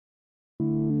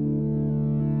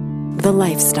The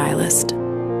Life Stylist,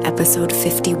 Episode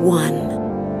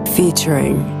 51,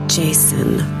 featuring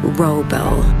Jason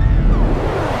Wrobel.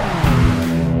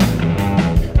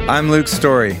 I'm Luke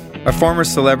Story, a former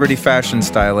celebrity fashion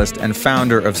stylist and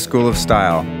founder of School of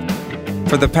Style.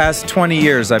 For the past 20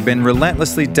 years, I've been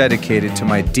relentlessly dedicated to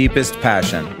my deepest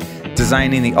passion,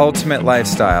 designing the ultimate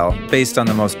lifestyle based on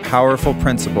the most powerful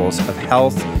principles of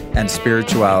health and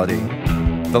spirituality.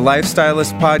 The Life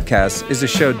Stylist Podcast is a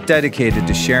show dedicated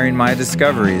to sharing my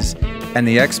discoveries and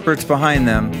the experts behind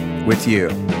them with you.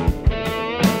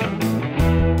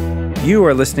 You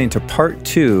are listening to part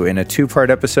 2 in a 2-part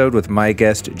episode with my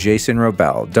guest, Jason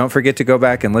Wrobel. Don't forget to go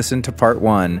back and listen to part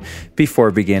 1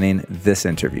 before beginning this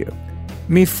interview.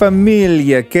 Mi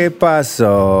familia, ¿qué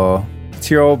pasó? It's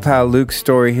your old pal Luke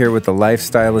Story here with the Life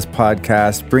Stylist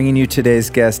Podcast, bringing you today's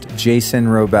guest, Jason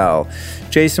Wrobel.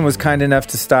 Jason was kind enough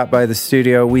to stop by the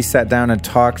studio. We sat down and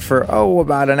talked for,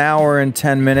 about an hour and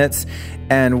 10 minutes,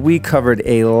 and we covered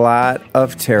a lot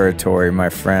of territory, my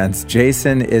friends.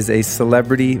 Jason is a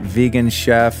celebrity vegan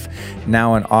chef,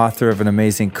 now an author of an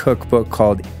amazing cookbook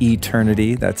called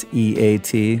Eternity. That's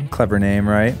E-A-T. Clever name,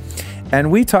 right? And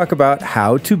we talk about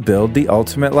how to build the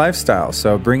ultimate lifestyle.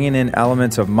 So bringing in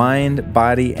elements of mind,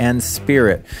 body, and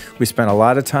spirit. We spent a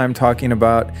lot of time talking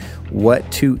about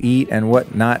what to eat and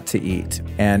what not to eat.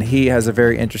 And he has a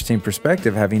very interesting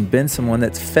perspective, having been someone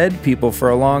that's fed people for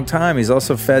a long time. He's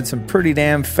also fed some pretty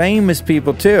damn famous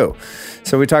people too.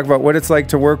 So we talk about what it's like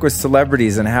to work with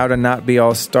celebrities and how to not be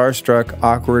all starstruck,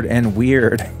 awkward, and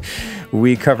weird.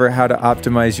 We cover how to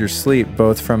optimize your sleep,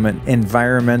 both from an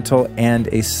environmental and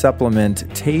a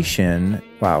supplementation.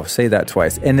 Wow, say that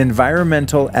twice. An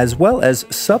environmental as well as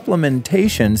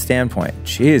supplementation standpoint.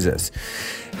 Jesus.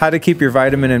 How to keep your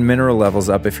vitamin and mineral levels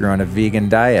up if you're on a vegan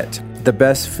diet. The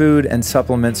best food and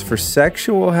supplements for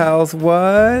sexual health.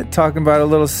 What? Talking about a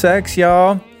little sex,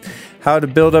 y'all. How to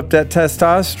build up that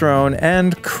testosterone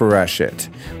and crush it.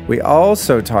 We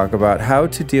also talk about how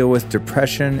to deal with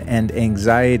depression and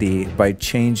anxiety by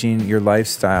changing your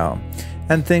lifestyle.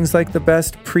 And things like the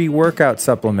best pre-workout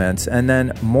supplements. And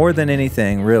then more than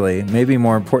anything, really, maybe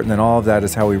more important than all of that,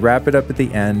 is how we wrap it up at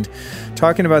the end,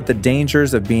 talking about the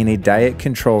dangers of being a diet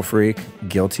control freak,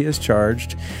 guilty as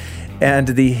charged, and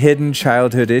the hidden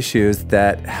childhood issues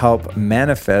that help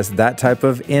manifest that type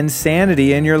of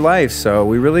insanity in your life. So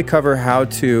we really cover how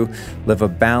to live a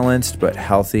balanced but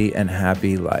healthy and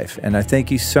happy life. And I thank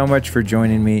you so much for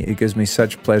joining me. It gives me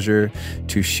such pleasure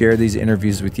to share these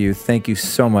interviews with you. Thank you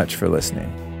so much for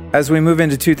listening. As we move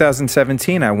into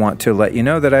 2017, I want to let you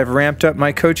know that I've ramped up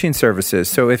my coaching services.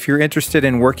 So if you're interested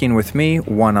in working with me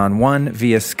one-on-one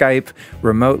via Skype,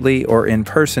 remotely, or in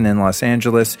person in Los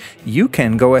Angeles, you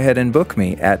can go ahead and book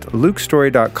me at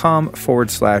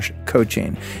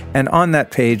lukestory.com/coaching. And on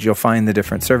that page, you'll find the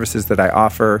different services that I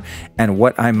offer and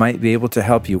what I might be able to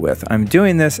help you with. I'm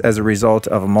doing this as a result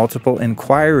of multiple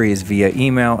inquiries via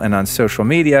email and on social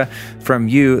media from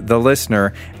you, the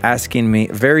listener, asking me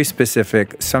very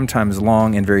specific, sometimes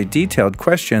long and very detailed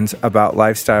questions about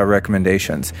lifestyle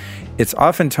recommendations. It's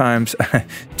oftentimes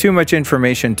too much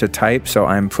information to type, so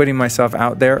I'm putting myself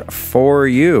out there for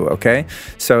you, okay?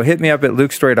 So hit me up at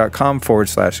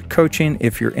lukestory.com/coaching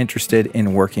if you're interested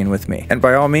in working with me. And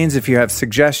by all means, if you have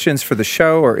suggestions for the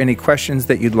show or any questions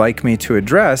that you'd like me to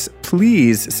address,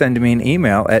 please send me an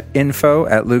email at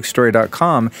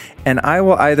info@lukestory.com, and I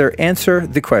will either answer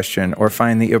the question or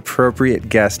find the appropriate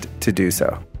guest to do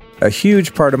so. A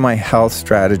huge part of my health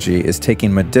strategy is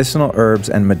taking medicinal herbs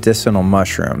and medicinal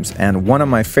mushrooms, and one of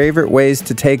my favorite ways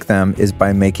to take them is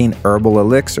by making herbal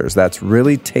elixirs. That's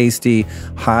really tasty,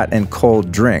 hot and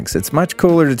cold drinks. It's much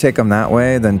cooler to take them that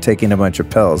way than taking a bunch of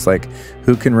pills. Like,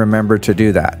 who can remember to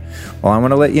do that? Well, I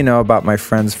want to let you know about my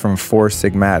friends from Four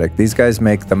Sigmatic. These guys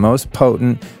make the most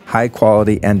potent, high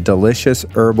quality, and delicious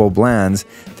herbal blends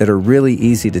that are really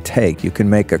easy to take. You can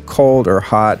make a cold or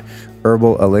hot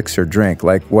herbal elixir drink.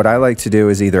 Like, what I like to do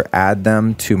is either add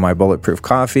them to my bulletproof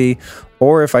coffee,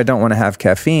 or if I don't want to have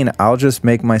caffeine, I'll just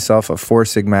make myself a Four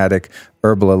Sigmatic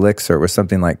herbal elixir with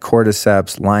something like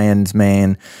cordyceps, lion's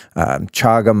mane,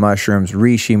 chaga mushrooms,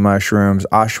 reishi mushrooms,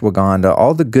 ashwagandha,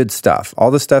 all the good stuff, all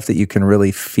the stuff that you can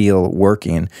really feel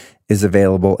working is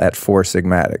available at Four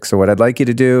Sigmatic. So what I'd like you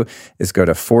to do is go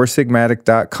to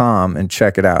foursigmatic.com and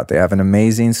check it out. They have an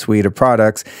amazing suite of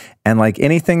products. And like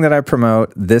anything that I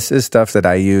promote, this is stuff that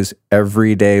I use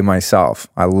every day myself.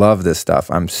 I love this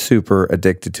stuff. I'm super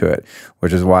addicted to it,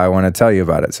 which is why I want to tell you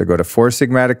about it. So go to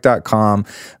foursigmatic.com.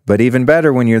 But even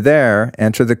better, when you're there,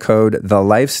 enter the code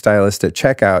TheLifeStylist at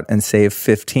checkout and save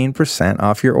 15%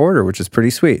 off your order, which is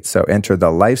pretty sweet. So enter The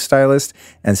Lifestylist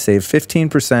and save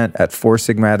 15% at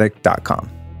foursigmatic.com.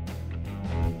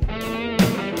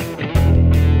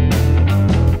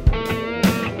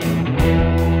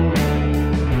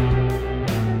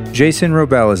 Jason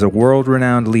Wrobel is a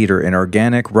world-renowned leader in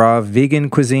organic, raw,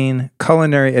 vegan cuisine,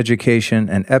 culinary education,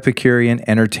 and epicurean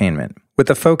entertainment. With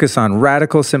a focus on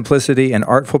radical simplicity and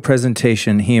artful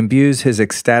presentation, he imbues his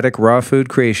ecstatic raw food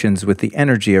creations with the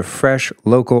energy of fresh,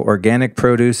 local, organic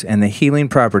produce and the healing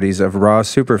properties of raw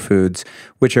superfoods,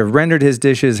 which have rendered his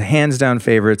dishes hands-down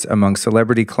favorites among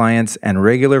celebrity clients and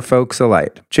regular folks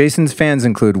alike. Jason's fans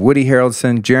include Woody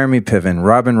Harrelson, Jeremy Piven,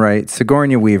 Wright,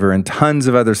 Sigourney Weaver, and tons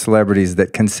of other celebrities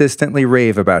that consistently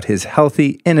rave about his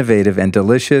healthy, innovative, and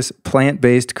delicious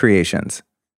plant-based creations.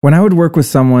 When I would work with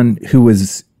someone who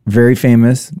was very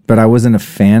famous, but I wasn't a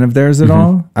fan of theirs at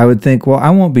all, I would think, well, I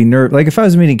won't be nervous. Like if I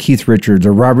was meeting Keith Richards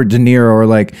or Robert De Niro, or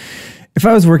like if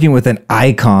I was working with an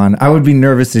icon, I would be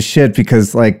nervous as shit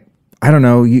because like, I don't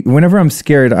know, whenever I'm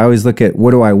scared, I always look at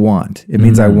what do I want? It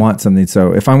means I want something.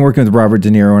 So if I'm working with Robert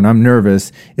De Niro and I'm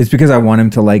nervous, it's because I want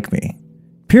him to like me,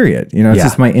 period. You know, it's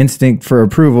just my instinct for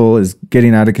approval is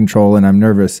getting out of control and I'm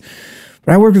nervous.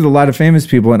 But I worked with a lot of famous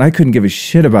people and I couldn't give a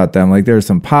shit about them. Like there was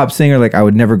some pop singer, like I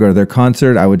would never go to their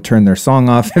concert. I would turn their song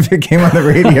off if it came on the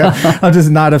radio. I'm just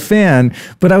not a fan.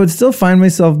 But I would still find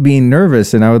myself being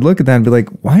nervous. And I would look at that and be like,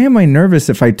 why am I nervous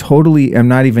if I totally am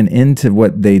not even into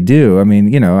what they do? I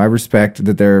mean, you know, I respect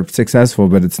that they're successful,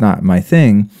 but it's not my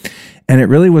thing. And it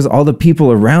really was all the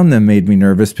people around them made me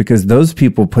nervous because those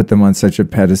people put them on such a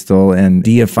pedestal and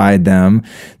deified them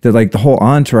that like the whole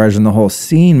entourage and the whole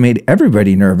scene made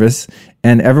everybody nervous.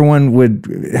 And everyone would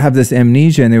have this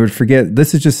amnesia and they would forget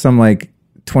this is just some like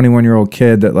 21-year-old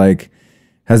kid that like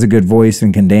has a good voice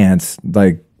and can dance.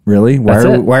 Like, really?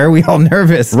 Why are we all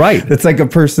nervous? Right. It's like a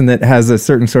person that has a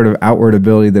certain sort of outward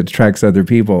ability that attracts other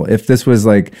people. If this was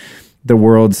like the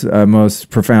world's most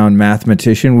profound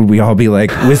mathematician, would we all be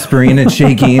like whispering and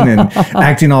shaking and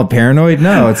acting all paranoid?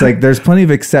 No, it's like there's plenty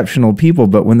of exceptional people,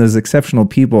 but when those exceptional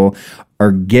people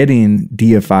are getting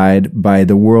deified by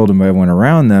the world and by everyone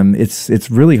around them,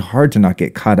 it's really hard to not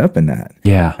get caught up in that.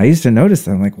 Yeah. I used to notice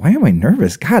that. I'm like, why am I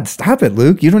nervous? God, stop it,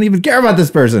 Luke. You don't even care about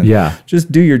this person. Yeah.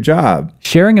 Just do your job.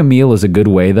 Sharing a meal is a good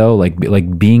way though,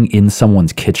 like being in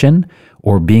someone's kitchen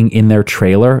or being in their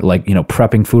trailer, like, you know,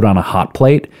 prepping food on a hot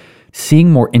plate.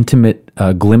 Seeing more intimate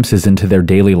glimpses into their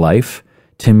daily life,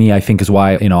 to me, I think is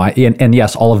why, you know, and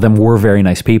yes, all of them were very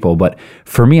nice people. But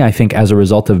for me, I think as a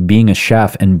result of being a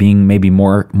chef and being maybe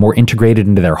more integrated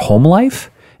into their home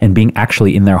life and being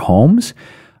actually in their homes,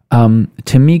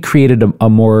 to me created a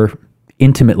more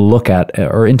intimate look at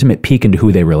or intimate peek into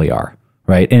who they really are.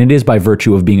 Right. And it is by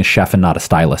virtue of being a chef and not a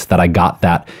stylist that I got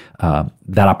that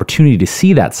opportunity to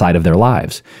see that side of their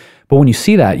lives. But when you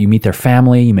see that, you meet their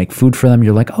family, you make food for them,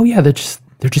 you're like, oh yeah, they're just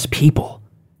people.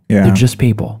 Yeah. They're just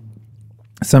people.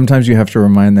 Sometimes you have to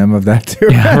remind them of that too.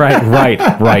 Yeah, right.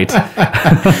 Like,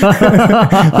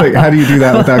 how do you do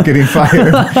that without getting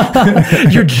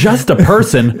fired? You're just a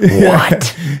person.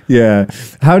 What? Yeah.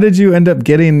 How did you end up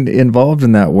getting involved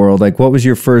in that world? Like, what was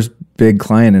your first big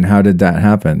client and how did that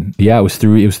happen? Yeah, it was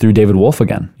through David Wolf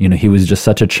again. You know, he was just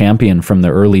such a champion from the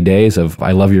early days of,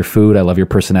 I love your food, I love your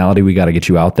personality, we got to get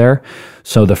you out there.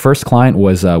 So the first client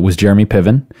was Jeremy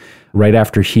Piven. Right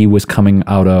after he was coming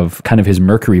out of kind of his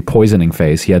mercury poisoning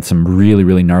phase. He had some really,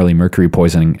 really gnarly mercury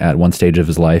poisoning at one stage of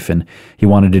his life, and he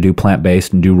wanted to do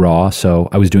plant-based and do raw, so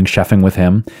I was doing chefing with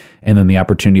him, and then the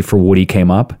opportunity for Woody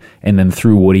came up, and then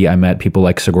through Woody, I met people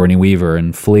like Sigourney Weaver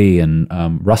and Flea, and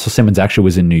Russell Simmons actually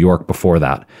was in New York before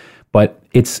that. But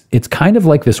it's kind of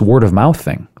like this word of mouth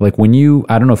thing. Like when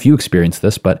I don't know if you experienced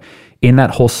this, but in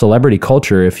that whole celebrity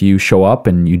culture, if you show up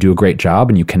and you do a great job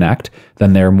and you connect,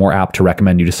 then they're more apt to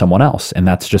recommend you to someone else. And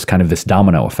that's just kind of this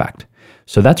domino effect.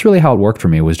 So that's really how it worked for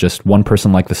me. It was just one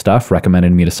person liked the stuff,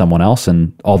 recommended me to someone else,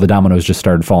 and all the dominoes just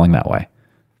started falling that way.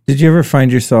 Did you ever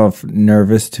find yourself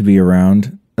nervous to be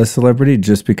around a celebrity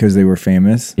just because they were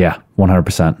famous? Yeah,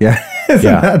 100%. Yeah.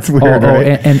 That's weird,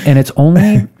 right? And it's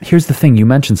only, here's the thing, you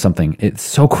mentioned something. It's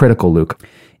so critical, Luke.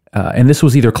 And this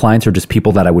was either clients or just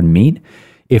people that I would meet.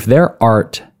 If their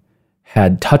art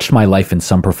had touched my life in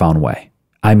some profound way,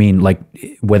 I mean, like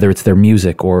whether it's their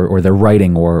music or their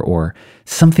writing or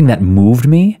something that moved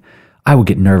me, I would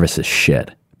get nervous as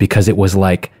shit because it was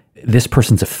like, this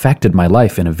person's affected my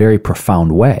life in a very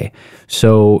profound way.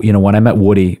 So, you know, when I met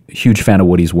Woody, huge fan of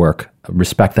Woody's work,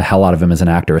 respect the hell out of him as an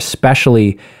actor,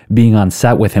 especially being on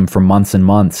set with him for months and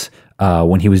months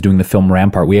when he was doing the film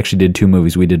Rampart. We actually did 2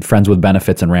 movies. We did Friends with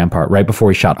Benefits and Rampart right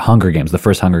before he shot Hunger Games, the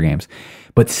first Hunger Games.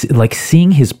 But like seeing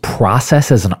his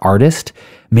process as an artist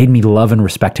made me love and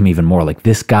respect him even more. Like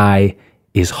this guy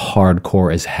is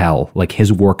hardcore as hell. Like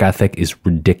his work ethic is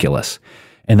ridiculous.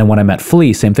 And then when I met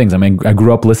Flea, same things. I mean, I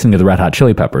grew up listening to the Red Hot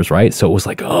Chili Peppers, right? So it was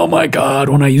like, oh my God,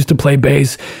 when I used to play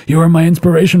bass, you were my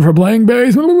inspiration for playing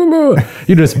bass.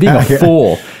 You're just being a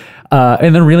fool.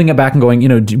 And then reeling it back and going,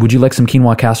 would you like some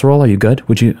quinoa casserole? Are you good?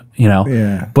 Would you,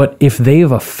 Yeah. But if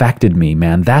they've affected me,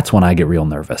 man, that's when I get real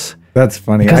nervous. That's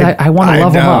funny. Because I want to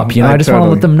love them up. I just want to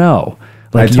let them know.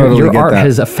 Like your art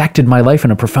has affected my life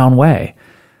in a profound way.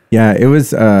 Yeah, it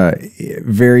was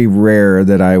very rare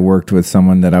that I worked with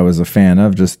someone that I was a fan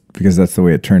of, just because that's the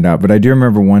way it turned out. But I do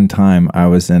remember one time I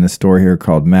was in a store here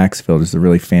called Maxfield. It's a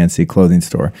really fancy clothing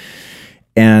store.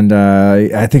 And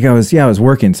I think I was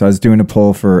working. So I was doing a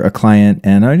poll for a client,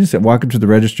 and I just walked up to the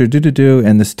register,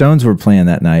 and the Stones were playing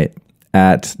that night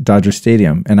at Dodger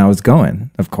Stadium. And I was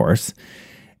going, of course.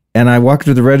 And I walked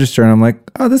to the register and I'm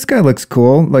like, oh, this guy looks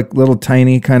cool. Like little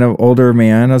tiny kind of older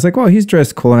man. I was like, well, he's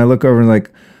dressed cool. And I look over and like,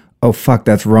 oh, fuck,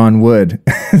 that's Ron Wood.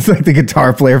 It's like the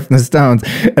guitar player from the Stones.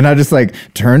 And I just like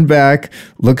turned back,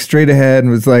 looked straight ahead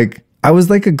and was like, I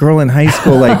was like a girl in high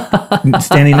school, like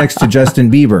standing next to Justin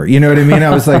Bieber. You know what I mean?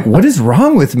 I was like, what is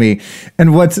wrong with me?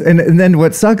 And then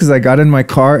what sucks is I got in my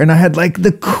car and I had like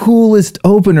the coolest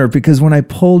opener, because when I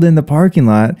pulled in the parking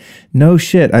lot, no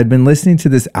shit, I'd been listening to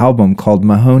this album called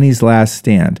Mahoney's Last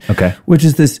Stand, which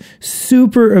is this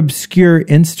super obscure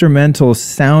instrumental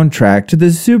soundtrack to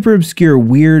this super obscure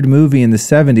weird movie in the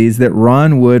 70s that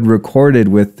Ron Wood recorded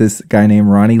with this guy named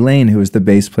Ronnie Lane, who was the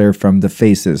bass player from The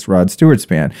Faces, Rod Stewart's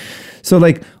band. So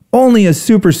like only a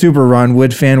super Ron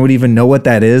Wood fan would even know what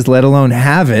that is, let alone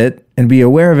have it and be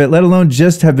aware of it, let alone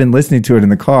just have been listening to it in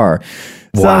the car.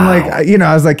 So I'm like,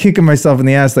 I was like kicking myself in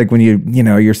the ass, like when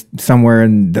you're somewhere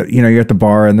and you're at the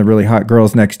bar and the really hot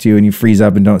girl's next to you and you freeze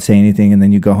up and don't say anything, and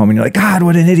then you go home and you're like, God,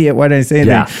 what an idiot! Why didn't I say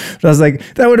anything? Yeah. But I was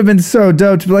like, that would have been so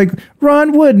dope to be like,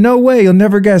 Ron Wood, no way, you'll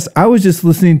never guess. I was just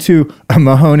listening to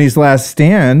Mahoney's Last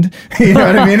Stand. You know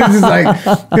what I mean? It's just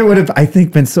like it would have, I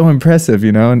think, been so impressive,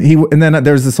 And then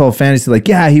there was this whole fantasy, like,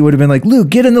 yeah, he would have been like, Luke,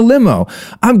 get in the limo.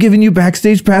 I'm giving you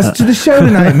backstage passes to the show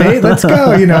tonight, mate. Let's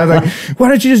go. Like, why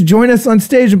don't you just join us on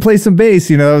stage and play some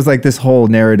bass? It was like this whole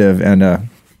narrative, and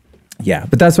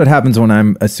but that's what happens when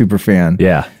I'm a super fan.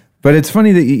 Yeah. But it's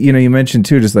funny that you mentioned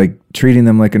too, just like treating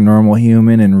them like a normal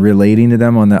human and relating to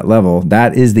them on that level.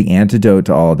 That is the antidote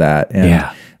to all that. And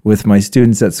with my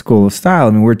students at School of Style,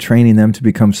 I mean, we're training them to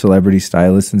become celebrity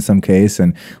stylists in some case,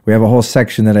 and we have a whole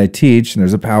section that I teach, and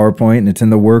there's a PowerPoint, and it's in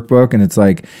the workbook, and it's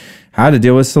like how to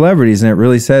deal with celebrities. And it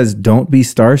really says, don't be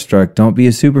starstruck. Don't be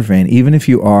a super fan. Even if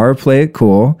you are, play it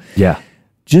cool. Yeah.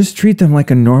 Just treat them like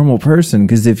a normal person.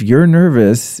 Because if you're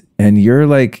nervous and you're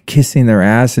like kissing their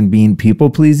ass and being people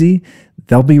pleasy,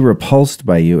 they'll be repulsed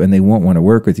by you and they won't want to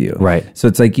work with you. Right. So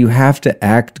it's like you have to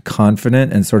act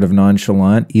confident and sort of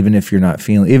nonchalant, even if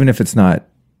it's not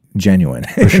genuine.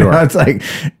 For sure. It's like,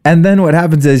 and then what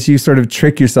happens is you sort of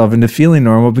trick yourself into feeling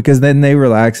normal, because then they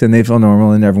relax and they feel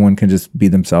normal and everyone can just be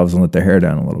themselves and let their hair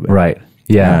down a little bit. Right.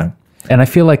 Yeah. And I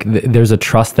feel like there's a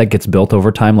trust that gets built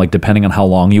over time, like depending on how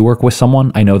long you work with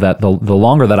someone. I know that the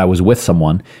longer that I was with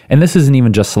someone, and this isn't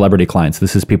even just celebrity clients,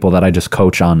 this is people that I just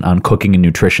coach on cooking and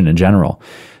nutrition in general,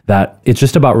 that it's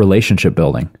just about relationship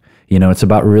building. It's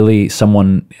about really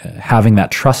someone having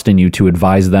that trust in you to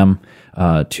advise them,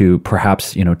 to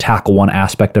perhaps, tackle one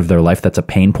aspect of their life that's a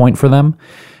pain point for them.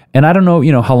 And I don't know,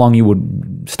 how long you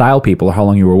would style people or how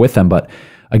long you were with them, but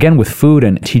again, with food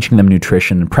and teaching them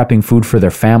nutrition and prepping food for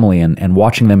their family and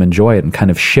watching them enjoy it and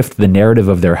kind of shift the narrative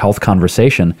of their health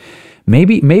conversation,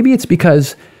 maybe it's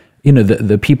because,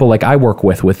 the people like I work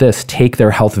with this take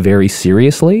their health very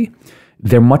seriously.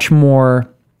 They're much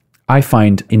more, I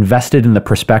find, invested in the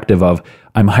perspective of,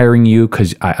 I'm hiring you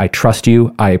because I trust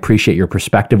you. I appreciate your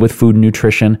perspective with food and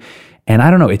nutrition. And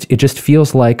I don't know, it just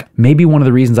feels like maybe one of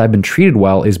the reasons I've been treated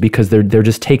well is because they're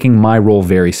just taking my role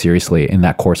very seriously in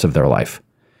that course of their life.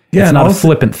 Yeah, it's not a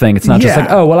flippant thing. It's not just like,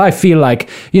 oh, well, I feel like,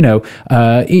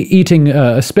 eating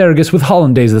asparagus with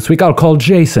hollandaise this week. I'll call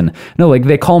Jason. No, like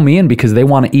they call me in because they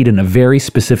want to eat in a very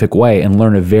specific way and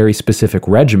learn a very specific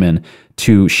regimen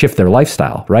to shift their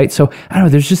lifestyle, right? So, I don't know,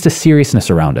 there's just a seriousness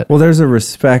around it. Well, there's a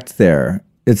respect there.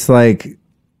 It's like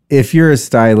if you're a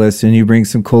stylist and you bring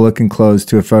some cool looking clothes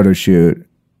to a photo shoot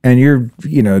and you're,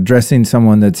 dressing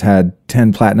someone that's had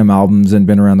 10 platinum albums and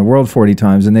been around the world 40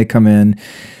 times and they come in,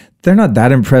 they're not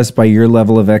that impressed by your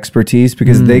level of expertise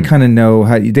because they kind of know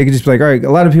how they can just be like, all right, a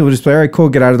lot of people just be like, all right, cool,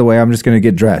 get out of the way. I'm just going to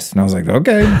get dressed. And I was like,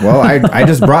 okay, well, I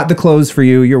just brought the clothes for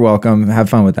you. You're welcome. Have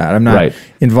fun with that. I'm not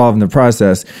involved in the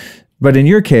process. But in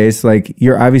your case, like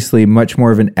you're obviously much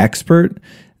more of an expert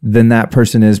than that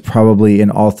person is probably in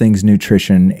all things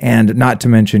nutrition, and not to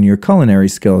mention your culinary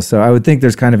skills. So I would think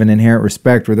there's kind of an inherent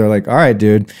respect where they're like, all right,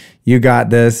 dude, you got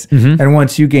this. And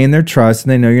once you gain their trust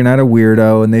and they know you're not a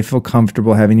weirdo and they feel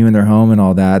comfortable having you in their home and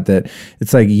all that, that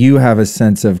it's like you have a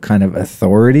sense of kind of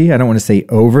authority. I don't want to say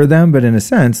over them, but in a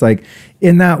sense, like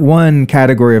in that one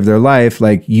category of their life,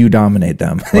 like you dominate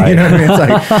them. Right. You know what I mean?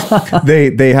 It's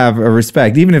like they have a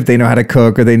respect, even if they know how to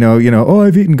cook or they know, oh,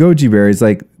 I've eaten goji berries.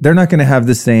 Like they're not going to have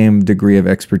the same degree of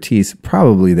expertise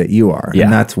probably that you are. Yeah.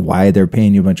 And that's why they're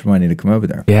paying you a bunch of money to come over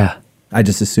there. Yeah. I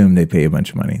just assume they pay a bunch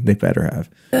of money. They better have.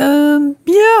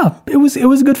 Yeah, it was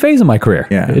a good phase of my career.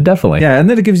 Yeah. It definitely. Yeah, and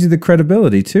then it gives you the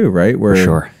credibility too, right? Where, For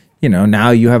sure. Now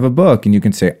you have a book and you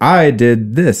can say, I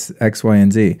did this, X, Y,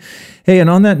 and Z. Hey, and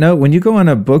on that note, when you go on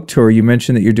a book tour, you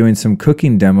mentioned that you're doing some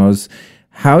cooking demos.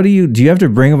 How do you have to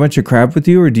bring a bunch of crap with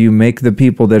you, or do you make the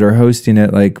people that are hosting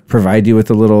it like provide you with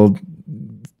a little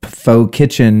faux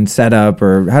kitchen setup,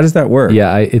 or how does that work?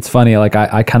 Yeah, it's funny. Like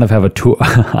I kind of have a tour.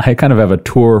 I kind of have a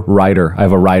tour writer. I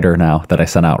have a writer now that I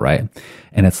send out, right?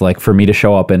 And it's like for me to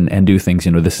show up and do things.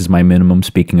 This is my minimum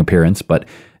speaking appearance, but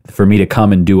for me to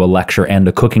come and do a lecture and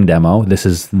a cooking demo, this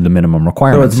is the minimum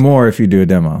requirement. So it's more if you do a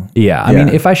demo. Yeah, I mean,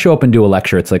 if I show up and do a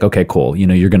lecture, it's like, okay, cool.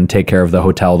 You're going to take care of the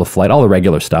hotel, the flight, all the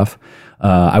regular stuff.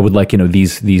 I would like,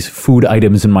 these food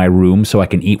items in my room so I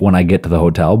can eat when I get to the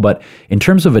hotel. But in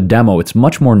terms of a demo, it's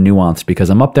much more nuanced because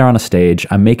I'm up there on a stage.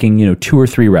 I'm making, 2 or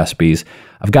 3 recipes.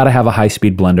 I've got to have a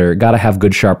high-speed blender, got to have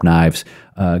good sharp knives,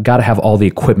 got to have all the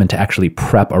equipment to actually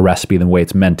prep a recipe the way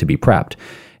it's meant to be prepped.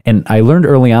 And I learned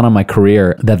early on in my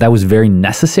career that was very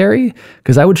necessary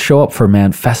because I would show up for,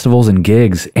 festivals and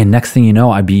gigs. And next thing you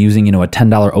know, I'd be using, a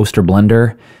 $10 Oster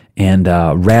blender and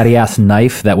a ratty ass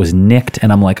knife that was nicked.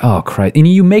 And I'm like, oh, Christ. And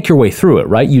you make your way through it,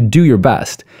 right? You do your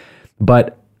best.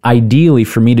 But ideally,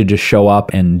 for me to just show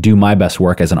up and do my best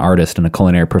work as an artist and a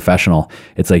culinary professional,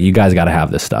 it's like, you guys got to have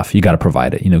this stuff. You got to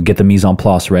provide it. Get the mise en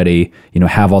place ready.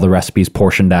 Have all the recipes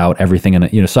portioned out, everything in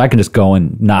it. So I can just go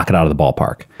and knock it out of the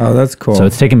ballpark. Oh, that's cool. So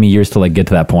it's taken me years to like get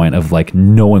to that point of like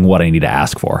knowing what I need to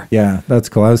ask for. Yeah, that's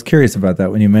cool. I was curious about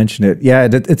that when you mentioned it. Yeah,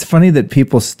 it's funny that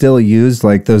people still use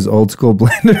like those old school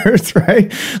blenders,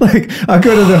 right? Like I'll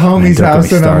go to the homie's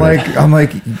house and I'm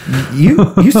like,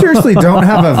 you seriously don't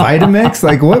have a Vitamix?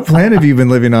 Like what planet have you been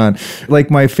living on? Like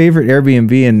my favorite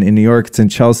Airbnb in New York, it's in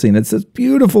Chelsea, and it's this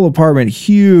beautiful apartment,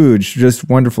 huge, just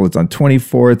wonderful. It's on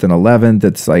 24th and 11th.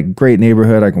 It's like great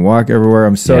neighborhood. I can walk everywhere.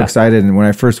 I'm so excited. And when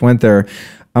I first went there,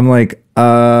 I'm like,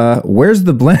 where's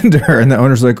the blender? And the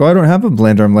owner's like, oh, I don't have a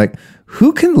blender. I'm like,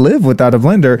 who can live without a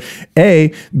blender?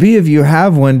 A, B, if you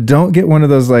have one, don't get one of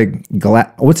those like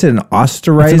what's it, an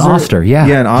Osterizer? It's an Oster, yeah.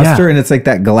 Yeah, an Oster, and it's like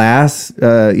that glass,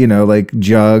 like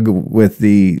jug with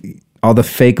all the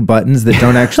fake buttons that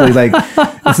don't actually like,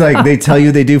 it's like they tell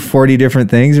you they do 40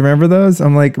 different things. Remember those?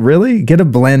 I'm like, really? Get a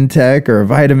Blendtec or a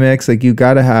Vitamix. Like you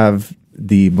got to have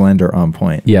the blender on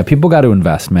point. Yeah, people got to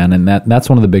invest, man. And that's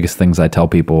one of the biggest things I tell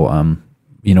people,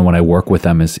 when I work with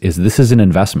them is this is an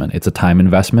investment. It's a time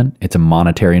investment. It's a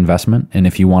monetary investment. And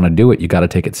if you want to do it, you got to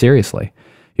take it seriously.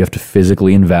 You have to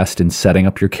physically invest in setting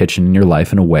up your kitchen and your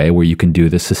life in a way where you can do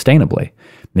this sustainably.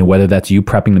 And whether that's you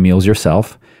prepping the meals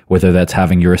yourself, whether that's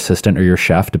having your assistant or your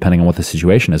chef, depending on what the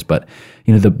situation is. But,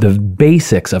 the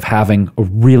basics of having a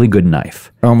really good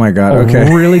knife. Oh my God.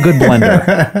 Okay. A really good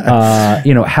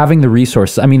blender. Having the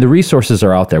resources. I mean, the resources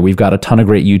are out there. We've got a ton of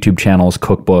great YouTube channels,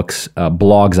 cookbooks,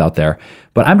 blogs out there.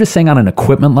 But I'm just saying on an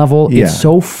equipment level, it's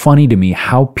so funny to me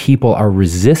how people are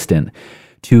resistant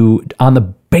to, on the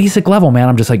basic level, man,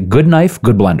 I'm just like, good knife,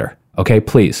 good blender. Okay,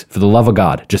 please, for the love of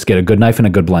God, just get a good knife and a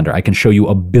good blender. I can show you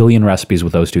a billion recipes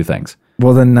with those 2 things.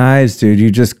 Well, the knives, dude,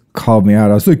 you just called me out.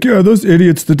 I was like, yeah, those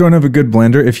idiots that don't have a good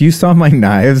blender. If you saw my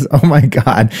knives, oh my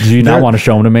God. Do you not want to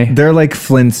show them to me? They're like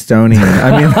Flintstonian.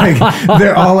 I mean, like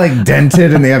they're all like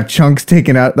dented and they have chunks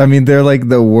taken out. I mean, they're like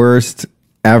the worst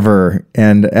ever.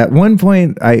 And at one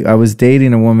point, I was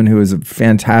dating a woman who was a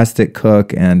fantastic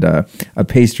cook and a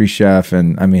pastry chef,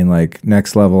 and I mean, like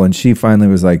next level. And she finally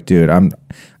was like, dude, I'm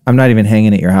not even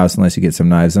hanging at your house unless you get some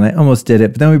knives. And I almost did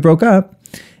it, but then we broke up.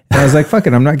 And I was like, fuck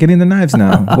it, I'm not getting the knives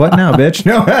now. What now, bitch?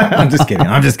 No, I'm just kidding.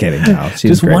 No,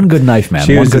 just one good knife, man.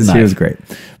 She was great.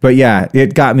 But yeah,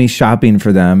 it got me shopping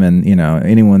for them. And,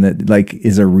 anyone that like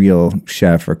is a real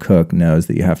chef or cook knows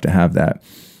that you have to have that.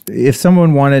 If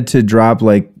someone wanted to drop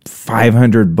like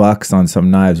 $500 on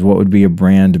some knives, what would be a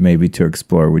brand maybe to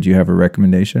explore? Would you have a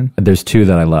recommendation? There's 2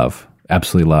 that I love.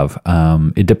 Absolutely love.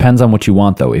 It depends on what you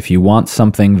want, though. If you want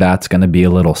something that's going to be a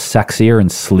little sexier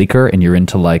and sleeker and you're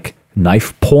into like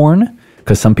knife porn,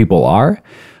 because some people are,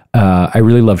 I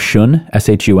really love Shun,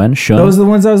 S-H-U-N, Shun. Those are the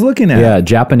ones I was looking at. Yeah,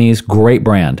 Japanese, great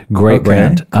brand.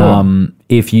 Brand. Cool.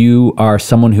 If you are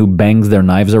someone who bangs their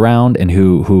knives around and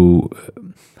who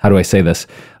how do I say this?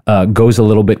 goes a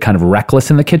little bit kind of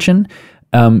reckless in the kitchen.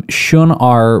 Shun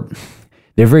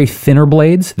they're very thinner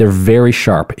blades. They're very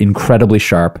sharp, incredibly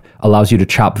sharp, allows you to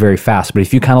chop very fast. But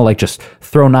if you kind of like just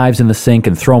throw knives in the sink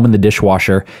and throw them in the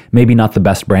dishwasher, maybe not the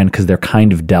best brand because they're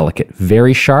kind of delicate.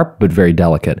 Very sharp, but very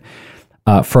delicate.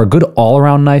 For a good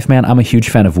all-around knife, man, I'm a huge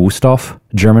fan of Wüsthof,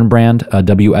 German brand,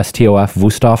 WSTOF,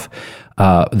 Wüsthof.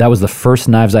 That was the first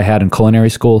knives I had in culinary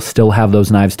school. Still have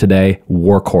those knives today.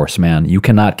 Workhorse, man. You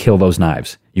cannot kill those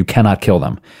knives. You cannot kill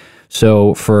them.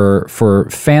 So for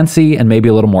fancy and maybe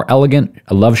a little more elegant,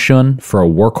 I love Shun. For a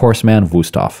workhorse, man,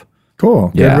 Wüsthof.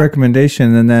 Cool. Yeah. Good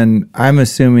recommendation. And then I'm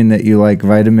assuming that you like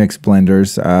Vitamix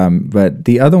blenders, but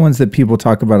the other ones that people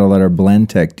talk about a lot are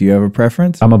Blendtec. Do you have a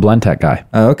preference? I'm a Blendtec guy.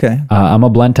 Oh, okay. I'm a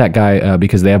Blendtec guy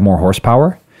because they have more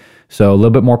horsepower. So a little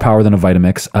bit more power than a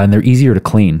Vitamix, and they're easier to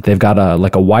clean. They've got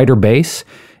a wider base,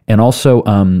 and also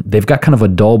they've got kind of a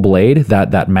dull blade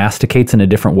that masticates in a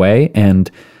different way.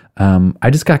 And I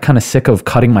just got kind of sick of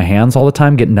cutting my hands all the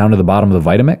time, getting down to the bottom of the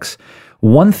Vitamix.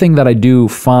 One thing that I do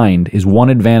find is one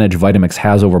advantage Vitamix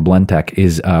has over Blendtec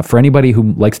is for anybody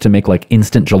who likes to make like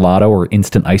instant gelato or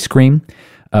instant ice cream,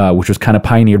 which was kind of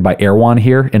pioneered by Erewhon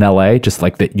here in LA, just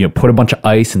like that, put a bunch of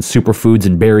ice and superfoods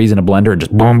and berries in a blender and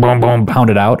just boom, boom, boom,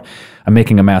 pound it out. I'm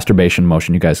making a masturbation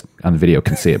motion. You guys on the video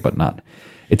can see it, but not.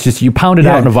 It's just you pound it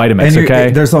out in a Vitamix,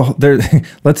 okay?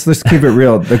 Let's keep it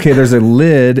real. Okay, there's a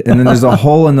lid, and then there's a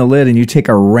hole in the lid, and you take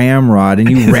a ramrod and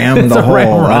you ram the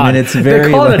hole. I mean, it's very.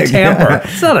 They call it a tamper.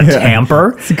 It's not a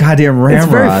tamper. It's a goddamn ramrod.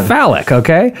 It's very phallic.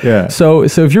 Okay. Yeah. So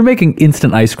if you're making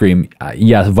instant ice cream,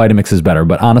 yes, Vitamix is better.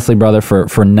 But honestly, brother, for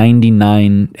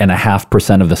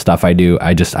 99.5% of the stuff I do,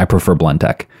 I prefer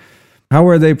Blendtec. How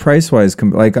are they price wise?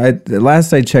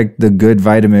 Last I checked, the good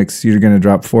Vitamix, you're going to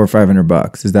drop $400 or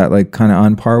 $500. Is that like kind of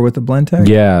on par with the Blendtec?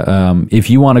 Yeah. If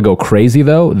you want to go crazy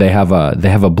though, they have a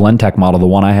Blendtec model. The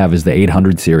one I have is the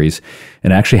 800 series,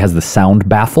 and it actually has the sound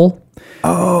baffle.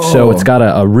 Oh. So it's got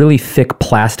a really thick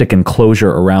plastic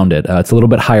enclosure around it. It's a little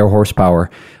bit higher horsepower.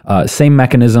 Same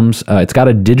mechanisms. It's got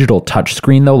a digital touch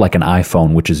screen though, like an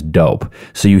iPhone, which is dope.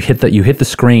 So you hit the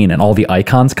screen and all the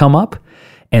icons come up.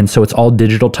 And so it's all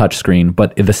digital touchscreen,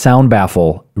 but the sound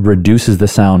baffle reduces the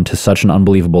sound to such an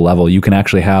unbelievable level. You can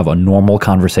actually have a normal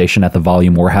conversation at the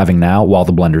volume we're having now while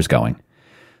the blender's going.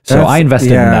 So I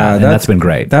invested in that, and that's been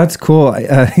great. That's cool.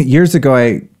 Years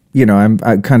ago, I'm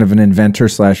kind of an inventor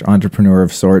 / entrepreneur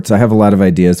of sorts. I have a lot of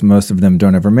ideas. Most of them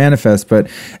don't ever manifest. But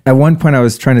at one point I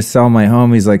was trying to sell my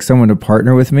homies like someone to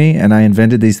partner with me. And I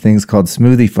invented these things called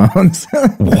smoothie phones.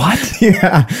 What?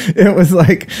 Yeah. It was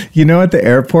like, at the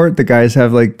airport, the guys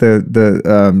have like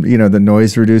the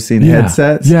noise reducing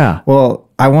headsets. Yeah. Well,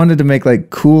 I wanted to make like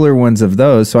cooler ones of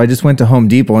those. So I just went to Home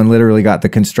Depot and literally got the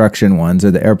construction ones or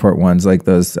the airport ones, like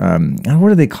those,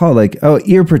 what are they called? Like,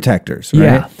 ear protectors,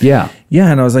 right? Yeah.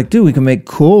 Yeah. And I was like, dude, we can make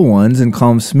cool ones and call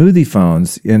them smoothie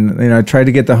phones. And, I tried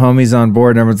to get the homies on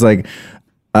board, and everyone's like,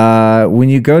 when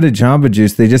you go to Jamba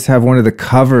Juice, they just have one of the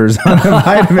covers on the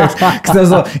Vitamix. Because I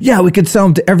was like, we could sell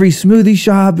them to every smoothie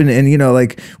shop. And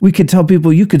like we could tell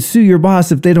people you could sue your boss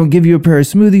if they don't give you a pair of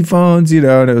smoothie phones, and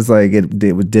it was like, it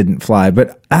didn't fly.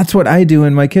 But that's what I do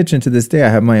in my kitchen to this day. I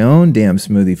have my own damn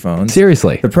smoothie phones.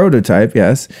 Seriously? The prototype,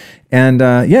 yes. And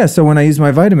so when I use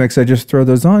my Vitamix, I just throw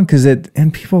those on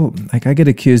and people, like, I get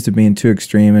accused of being too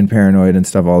extreme and paranoid and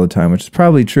stuff all the time, which is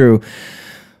probably true.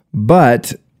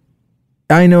 But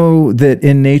I know that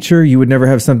in nature, you would never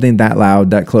have something that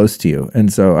loud, that close to you.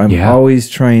 And so I'm always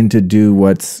trying to do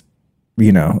what's,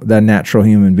 that natural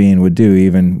human being would do,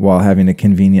 even while having a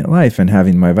convenient life and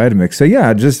having my Vitamix. So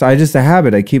I just a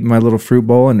habit. I keep my little fruit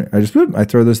bowl and I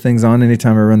throw those things on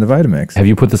anytime I run the Vitamix. Have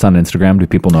you put this on Instagram? Do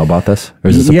people know about this? Or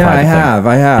is this a private thing?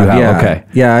 I have. Yeah. Okay.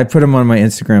 Yeah, I put them on my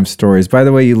Instagram stories. By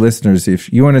the way, you listeners,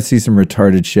 if you want to see some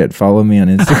retarded shit, follow me on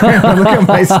Instagram. Look at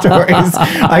my stories.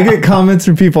 I get comments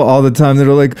from people all the time that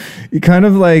are like, kind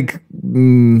of like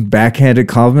backhanded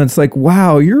compliments, like,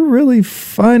 wow, you're really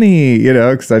funny,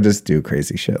 because I just do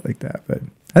crazy shit like that. But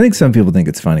I think some people think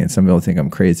it's funny and some people think I'm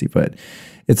crazy. But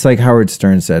it's like Howard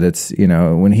Stern said, it's,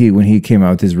 when he came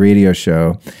out with his radio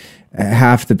show,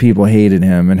 half the people hated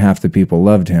him and half the people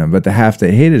loved him, but the half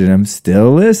that hated him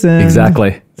still listened.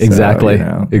 Exactly. That's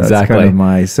kind of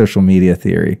my social media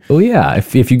theory. Well, yeah.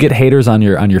 If you get haters on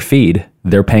your feed,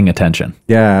 they're paying attention.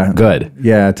 Yeah. Good.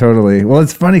 Yeah, totally. Well,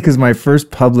 it's funny because my first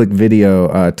public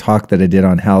video talk that I did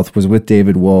on health was with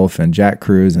David Wolf and Jack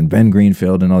Cruz and Ben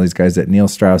Greenfield and all these guys at Neil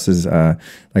Strauss's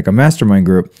like a mastermind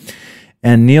group.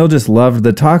 And Neil just loved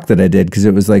the talk that I did because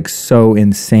it was like so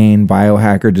insane,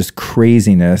 biohacker, just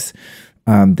craziness,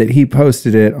 that he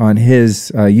posted it on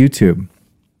his YouTube.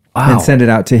 and send it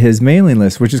out to his mailing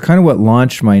list, which is kind of what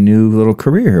launched my new little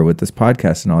career here with this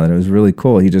podcast and all that. It was really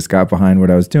cool. He just got behind what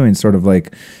I was doing, sort of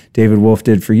like David Wolf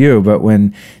did for you. But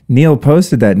when Neil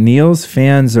posted that, Neil's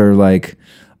fans are like,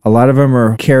 a lot of them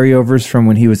are carryovers from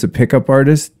when he was a pickup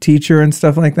artist teacher and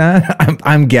stuff like that.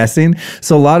 I'm guessing.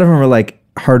 So a lot of them are like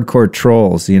hardcore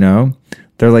trolls, you know?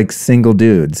 They're like single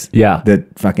dudes that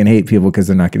fucking hate people because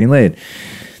they're not getting laid,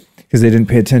 because they didn't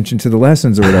pay attention to the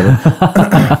lessons or whatever.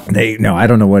 I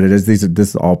don't know this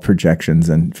is all projections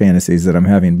and fantasies that I'm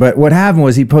having. But what happened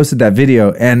was he posted that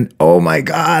video, and oh my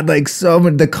God, like so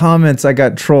many, the comments, I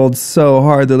got trolled so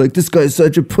hard. They're like, this guy's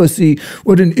such a pussy.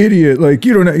 What an idiot. Like,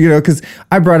 you don't know, because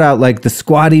I brought out like the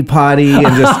squatty potty and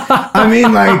just,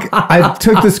 I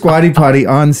took the squatty potty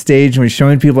on stage and was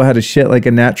showing people how to shit like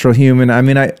a natural human. I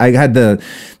mean, I had the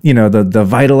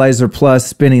Vitalizer Plus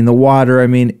spinning the water. I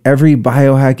mean, every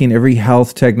biohacking, every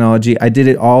health technology, I did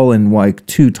it all in like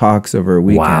 2 talks over a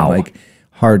weekend, like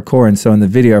hardcore. And so in the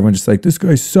video, everyone's just like, this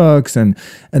guy sucks. And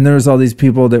there was all these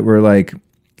people that were like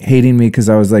hating me because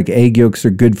I was like, egg yolks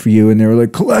are good for you. And they were like,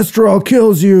 cholesterol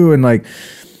kills you. And like,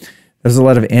 there's a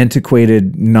lot of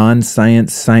antiquated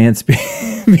science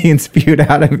being spewed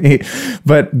out of me.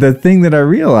 But the thing that I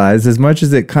realized, as much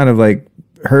as it kind of like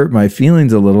hurt my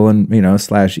feelings a little and,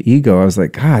 / ego, I was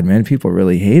like, God, man, people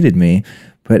really hated me.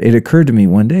 But it occurred to me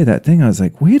one day, that thing, I was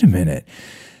like, wait a minute.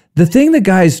 The thing the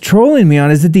guy's trolling me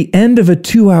on is at the end of a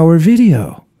 2-hour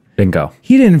video. Bingo.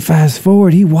 He didn't fast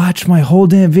forward. He watched my whole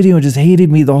damn video and just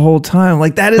hated me the whole time.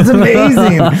 Like, that is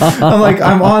amazing. I'm like,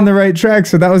 I'm on the right track.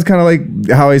 So that was kind of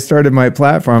like how I started my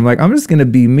platform. I'm like, I'm just going to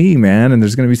be me, man. And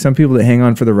there's going to be some people that hang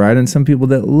on for the ride and some people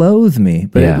that loathe me.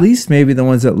 But at least maybe the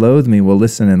ones that loathe me will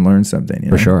listen and learn something.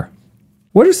 For sure.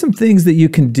 What are some things that you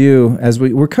can do as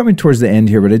we're coming towards the end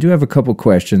here, but I do have a couple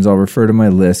questions. I'll refer to my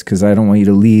list because I don't want you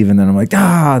to leave. And then I'm like,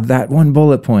 that one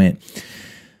bullet point.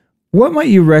 What might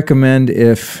you recommend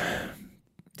if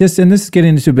this is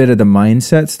getting into a bit of the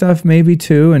mindset stuff maybe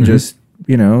too, and just,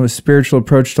 a spiritual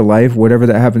approach to life, whatever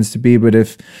that happens to be. But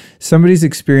if somebody's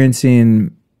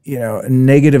experiencing,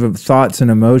 negative thoughts and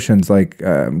emotions, like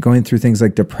going through things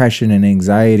like depression and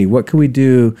anxiety, what could we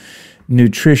do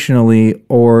nutritionally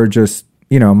or just,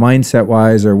 mindset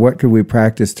wise, or what could we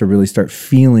practice to really start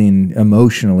feeling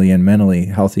emotionally and mentally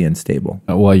healthy and stable?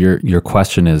 Well, your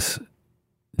question is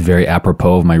very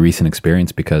apropos of my recent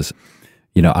experience because,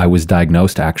 I was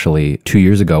diagnosed actually 2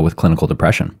 years ago with clinical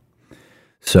depression.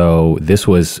 So this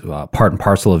was part and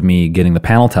parcel of me getting the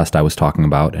panel test I was talking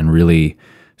about and really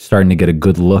starting to get a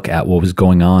good look at what was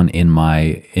going on in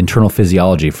my internal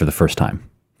physiology for the first time.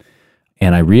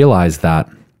 And I realized that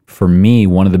for me,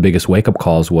 one of the biggest wake-up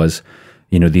calls was,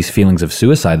 these feelings of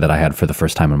suicide that I had for the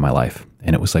first time in my life.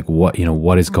 And it was like,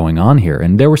 what is going on here?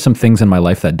 And there were some things in my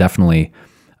life that definitely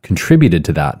contributed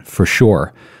to that, for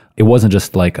sure. It wasn't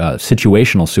just like a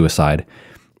situational suicide.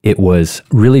 It was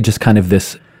really just kind of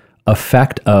this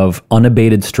effect of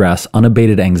unabated stress,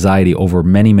 unabated anxiety over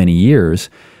many, many years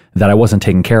that I wasn't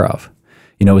taking care of.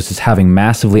 It was just having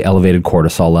massively elevated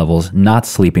cortisol levels, not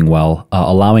sleeping well,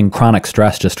 allowing chronic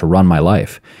stress just to run my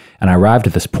life. And I arrived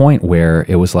at this point where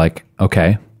it was like,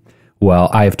 okay,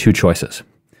 well, I have 2 choices.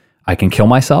 I can kill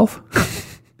myself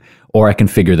or I can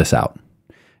figure this out.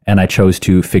 And I chose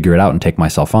to figure it out and take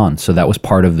myself on. So that was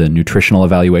part of the nutritional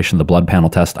evaluation, the blood panel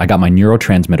test. I got my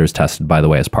neurotransmitters tested, by the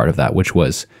way, as part of that, which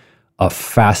was a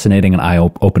fascinating and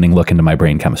eye-opening look into my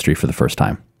brain chemistry for the first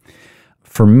time.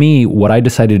 For me, what I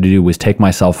decided to do was take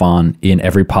myself on in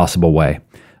every possible way.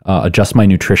 Adjust my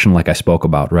nutrition like I spoke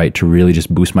about, right? To really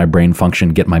just boost my brain function,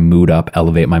 get my mood up,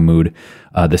 elevate my mood.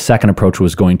 The second approach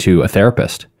was going to a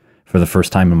therapist for the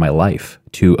first time in my life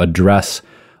to address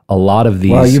a lot of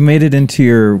these. Well, you made it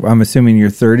into I'm assuming your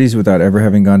 30s without ever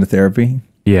having gone to therapy?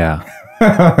 Yeah.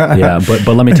 Yeah, but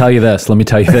let me tell you this.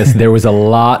 There was a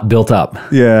lot built up.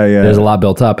 Yeah. There's a lot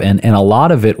built up. And a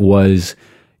lot of it was,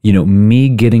 me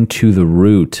getting to the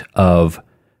root of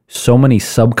so many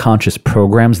subconscious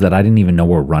programs that I didn't even know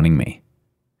were running me.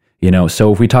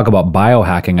 So if we talk about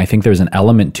biohacking, I think there's an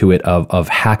element to it of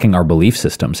hacking our belief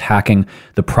systems, hacking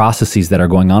the processes that are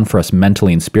going on for us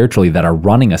mentally and spiritually that are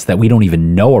running us that we don't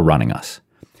even know are running us.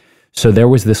 So there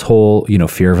was this whole,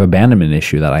 fear of abandonment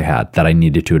issue that I had that I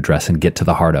needed to address and get to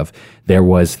the heart of. There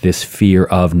was this fear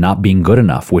of not being good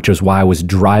enough, which is why I was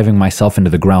driving myself into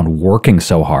the ground working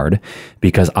so hard,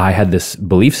 because I had this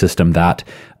belief system that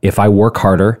if I work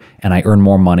harder and I earn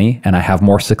more money and I have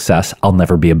more success, I'll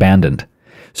never be abandoned.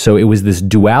 So it was this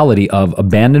duality of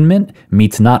abandonment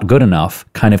meets not good enough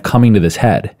kind of coming to this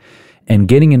head, and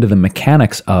getting into the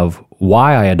mechanics of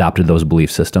why I adopted those belief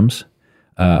systems,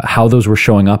 how those were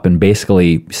showing up and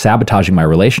basically sabotaging my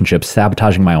relationships,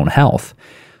 sabotaging my own health.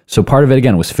 So part of it,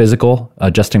 again, was physical,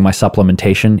 adjusting my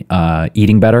supplementation,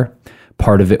 eating better.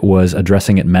 Part of it was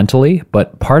addressing it mentally.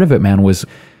 But part of it, man, was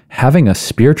having a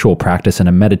spiritual practice and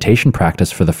a meditation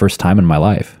practice for the first time in my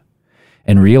life.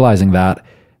 And realizing that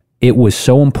it was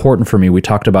so important for me. We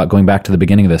talked about, going back to the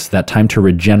beginning of this, that time to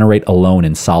regenerate alone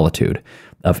in solitude,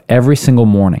 of every single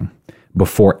morning,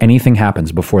 before anything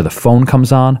happens, before the phone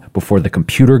comes on, before the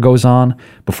computer goes on,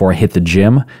 before I hit the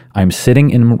gym, I'm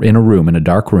sitting in a room, in a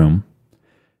dark room,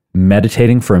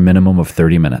 meditating for a minimum of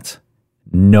 30 minutes.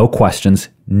 No questions,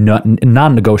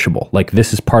 non-negotiable. Like,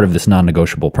 this is part of this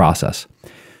non-negotiable process.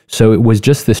 So it was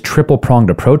just this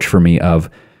triple-pronged approach for me of,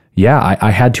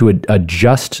 I had to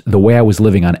adjust the way I was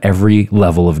living on every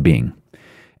level of being.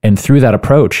 And through that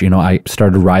approach, I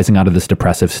started rising out of this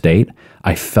depressive state.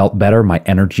 I felt better. My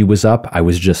energy was up. I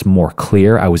was just more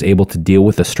clear. I was able to deal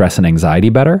with the stress and anxiety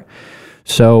better.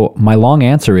 So my long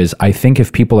answer is, I think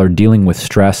if people are dealing with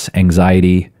stress,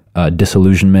 anxiety,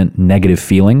 disillusionment, negative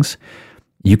feelings,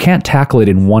 you can't tackle it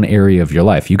in one area of your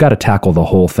life. You got to tackle the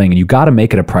whole thing, and you got to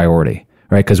make it a priority.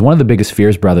 Right? Because one of the biggest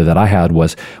fears, brother, that I had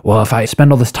was, well, if I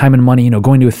spend all this time and money,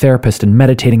 going to a therapist and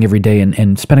meditating every day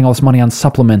and spending all this money on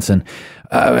supplements, and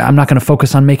I'm not going to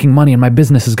focus on making money, and my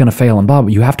business is going to fail, and blah, blah.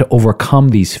 You have to overcome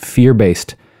these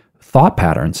fear-based thought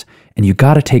patterns, and you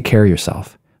got to take care of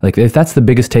yourself. Like, if that's the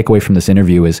biggest takeaway from this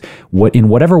interview, is in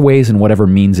whatever ways and whatever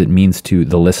means it means to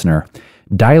the listener,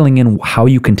 dialing in how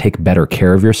you can take better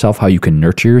care of yourself, how you can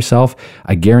nurture yourself.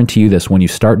 I guarantee you this, when you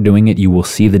start doing it, you will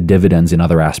see the dividends in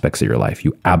other aspects of your life.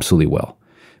 You absolutely will.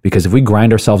 Because if we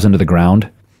grind ourselves into the ground,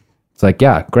 it's like,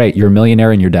 yeah, great, you're a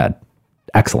millionaire and you're dead.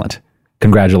 Excellent.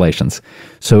 Congratulations.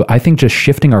 So I think just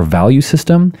shifting our value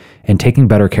system and taking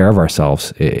better care of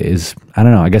ourselves is, I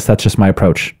don't know, I guess that's just my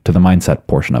approach to the mindset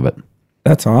portion of it.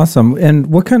 That's awesome.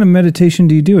 And what kind of meditation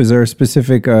do you do? Is there a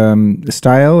specific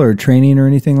style or training or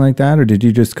anything like that? Or did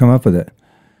you just come up with it?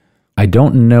 I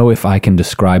don't know if I can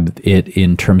describe it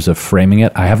in terms of framing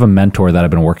it. I have a mentor that I've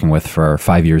been working with for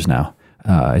 5 years now.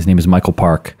 His name is Michael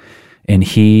Park, and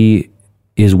he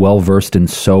is well-versed in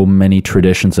so many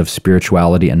traditions of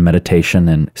spirituality and meditation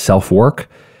and self-work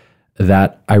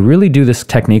that I really do this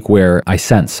technique where I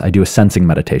do a sensing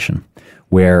meditation,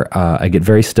 where I get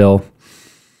very still.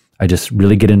 I just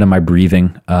really get into my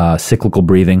breathing, cyclical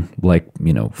breathing, like,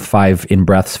 5 in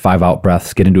breaths, 5 out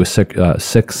breaths, get into a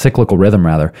cyclical rhythm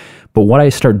rather. But what I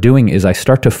start doing is I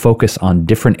start to focus on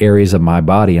different areas of my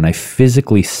body, and I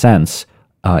physically sense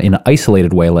in an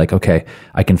isolated way, like, okay,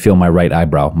 I can feel my right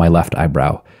eyebrow, my left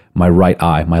eyebrow, my right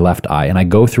eye, my left eye. And I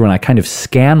go through and I kind of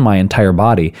scan my entire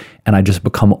body, and I just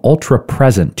become ultra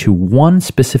present to one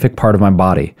specific part of my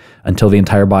body until the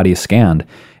entire body is scanned.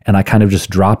 And I kind of just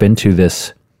drop into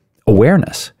this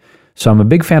awareness. So I'm a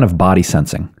big fan of body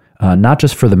sensing, not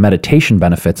just for the meditation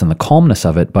benefits and the calmness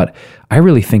of it, but I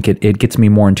really think it gets me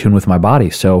more in tune with my body.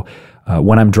 So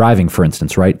when I'm driving, for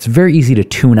instance, right, it's very easy to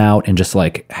tune out and just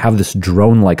like have this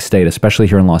drone-like state, especially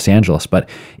here in Los Angeles. But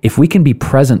if we can be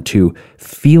present to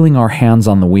feeling our hands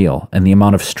on the wheel and the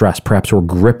amount of stress, perhaps we're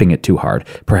gripping it too hard,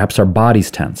 perhaps our body's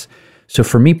tense. So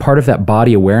for me, part of that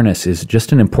body awareness is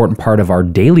just an important part of our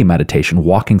daily meditation,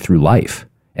 walking through life.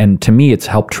 And to me, it's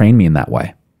helped train me in that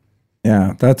way.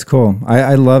 Yeah, that's cool.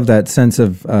 I love that sense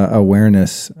of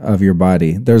awareness of your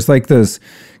body. There's like those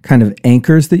kind of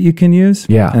anchors that you can use.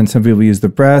 Yeah. And some people use the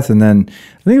breath. And then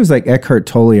I think it was like Eckhart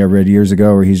Tolle I read years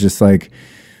ago, where he's just like,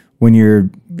 when you're,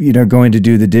 going to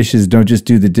do the dishes, don't just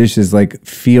do the dishes, like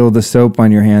feel the soap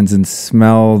on your hands and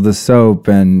smell the soap,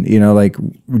 and, like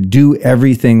do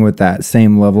everything with that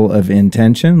same level of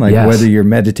intention, like yes. whether you're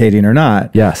meditating or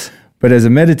not. Yes. But as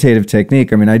a meditative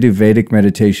technique, I do Vedic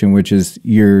meditation, which is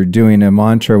you're doing a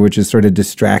mantra, which is sort of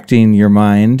distracting your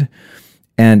mind.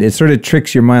 And it sort of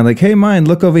tricks your mind, like, hey, mind,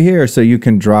 look over here. So you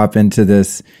can drop into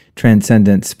this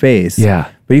transcendent space.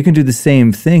 Yeah. But you can do the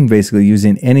same thing, basically,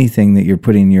 using anything that you're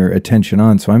putting your attention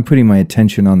on. So I'm putting my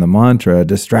attention on the mantra,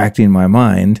 distracting my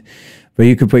mind. But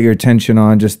you could put your attention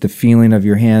on just the feeling of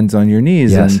your hands on your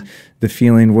knees. Yes. And the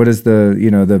feeling, what does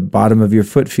the bottom of your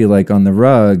foot feel like on the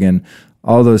rug, and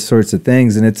all those sorts of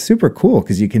things. And it's super cool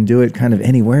because you can do it kind of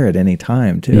anywhere at any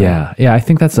time too. Yeah. I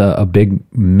think that's a big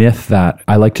myth that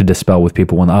I like to dispel with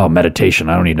people when, meditation,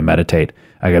 I don't need to meditate.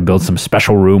 I got to build some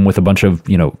special room with a bunch of,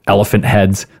 elephant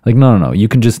heads. Like, no. You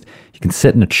can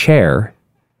sit in a chair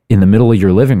in the middle of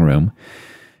your living room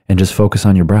and just focus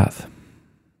on your breath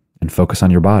and focus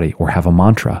on your body, or have a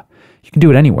mantra. You can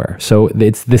do it anywhere. So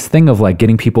it's this thing of like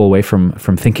getting people away from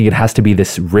thinking it has to be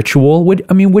this ritual,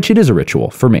 which it is a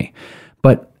ritual for me.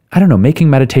 But I don't know,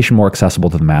 making meditation more accessible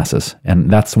to the masses.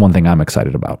 And that's one thing I'm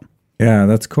excited about. Yeah,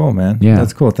 that's cool, man. Yeah.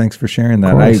 That's cool. Thanks for sharing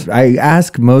that. course. I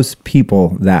ask most people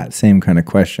that same kind of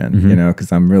question,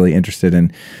 because I'm really interested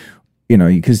in,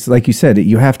 because like you said,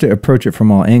 you have to approach it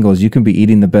from all angles. You can be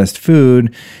eating the best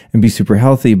food and be super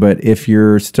healthy, but if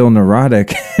you're still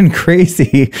neurotic and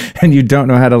crazy and you don't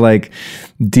know how to like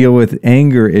deal with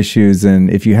anger issues, and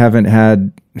if you haven't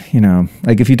had,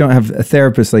 if you don't have a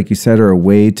therapist, like you said, or a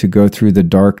way to go through the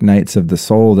dark nights of the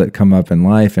soul that come up in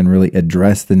life and really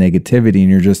address the negativity, and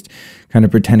you're just kind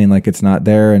of pretending like it's not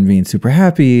there and being super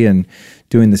happy and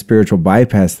doing the spiritual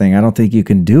bypass thing, I don't think you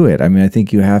can do it. I mean, I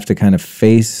think you have to kind of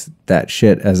face that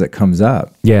shit as it comes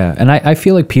up. Yeah. And I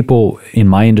feel like people in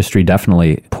my industry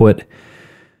definitely put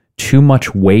too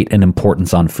much weight and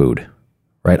importance on food,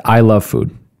 right? I love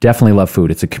food. Definitely love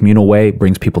food. It's a communal way,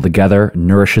 brings people together,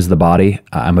 nourishes the body.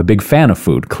 I'm a big fan of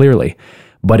food, clearly,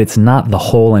 but it's not the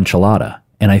whole enchilada.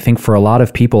 And I think for a lot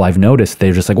of people I've noticed,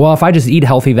 they're just like, well, if I just eat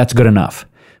healthy, that's good enough.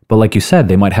 But like you said,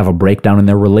 they might have a breakdown in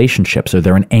their relationships, or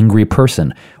they're an angry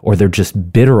person, or they're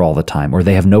just bitter all the time, or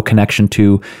they have no connection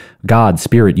to God,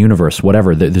 spirit, universe,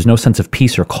 whatever. There's no sense of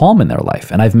peace or calm in their life.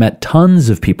 And I've met tons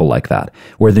of people like that,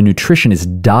 where the nutrition is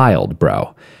dialed,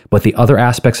 bro, but the other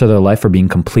aspects of their life are being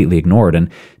completely ignored. And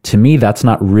to me, that's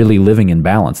not really living in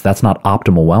balance. That's not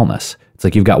optimal wellness. It's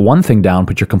like you've got one thing down,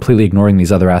 but you're completely ignoring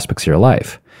these other aspects of your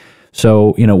life.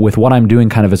 So, with what I'm doing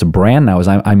kind of as a brand now is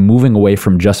I'm moving away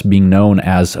from just being known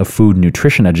as a food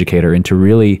nutrition educator into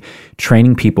really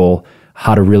training people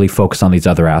how to really focus on these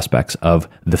other aspects of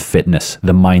the fitness,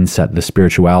 the mindset, the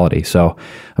spirituality. So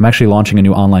I'm actually launching a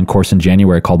new online course in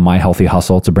January called My Healthy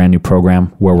Hustle. It's a brand new program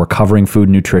where we're covering food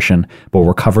and nutrition, but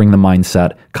we're covering the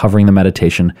mindset, covering the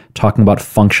meditation, talking about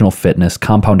functional fitness,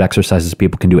 compound exercises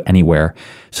people can do anywhere,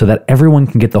 so that everyone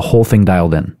can get the whole thing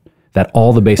dialed in, that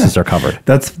all the bases are covered.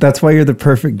 That's why you're the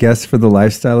perfect guest for the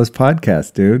Life Stylist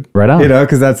Podcast, dude. Right on.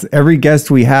 Because that's every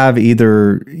guest we have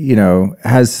either,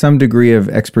 has some degree of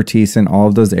expertise in all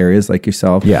of those areas like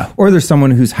yourself. Yeah. Or there's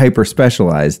someone who's hyper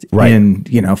specialized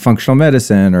in, functional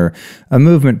medicine or a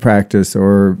movement practice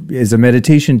or is a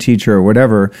meditation teacher or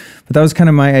whatever. But that was kind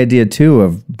of my idea too,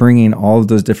 of bringing all of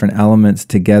those different elements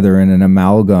together in an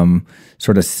amalgam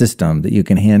sort of system that you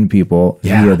can hand people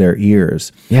via their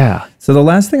ears. Yeah. So the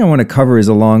last thing I want to cover is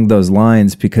along those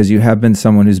lines, because you have been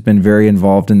someone who's been very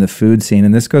involved in the food scene.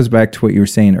 And this goes back to what you were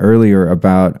saying earlier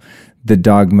about the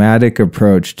dogmatic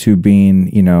approach to being,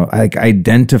 like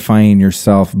identifying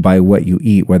yourself by what you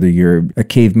eat, whether you're a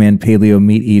caveman paleo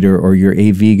meat eater or you're a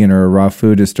vegan or a raw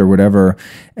foodist or whatever.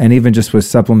 And even just with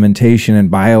supplementation and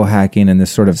biohacking and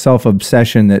this sort of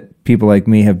self-obsession that people like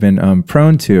me have been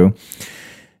prone to.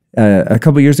 A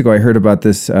couple of years ago, I heard about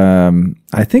this,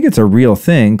 I think it's a real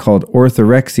thing called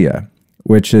orthorexia,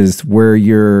 which is where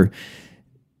you're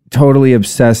totally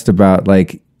obsessed about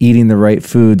like eating the right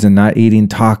foods and not eating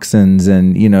toxins.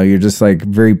 And, you're just like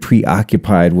very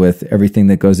preoccupied with everything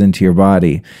that goes into your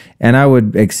body. And I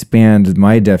would expand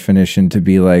my definition to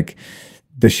be like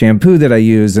the shampoo that I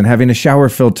use and having a shower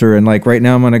filter. And like right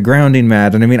now I'm on a grounding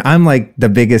mat. And I mean, I'm like the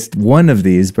biggest one of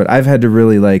these, but I've had to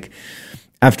really like,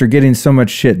 after getting so much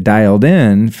shit dialed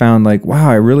in, found like, wow,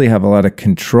 I really have a lot of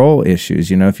control issues.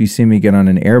 If you see me get on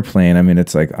an airplane, I mean,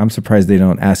 it's like, I'm surprised they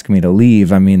don't ask me to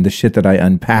leave. I mean, the shit that I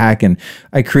unpack, and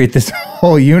I create this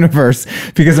whole universe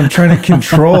because I'm trying to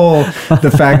control the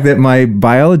fact that my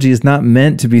biology is not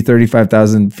meant to be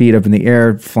 35,000 feet up in the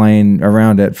air flying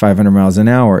around at 500 miles an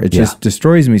hour. It just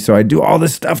destroys me. So I do all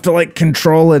this stuff to like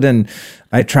control it, and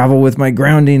I travel with my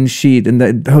grounding sheet in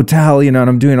the hotel, and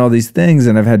I'm doing all these things.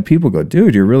 And I've had people go,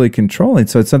 dude, you're really controlling.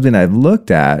 So it's something I've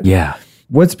looked at. Yeah.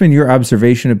 What's been your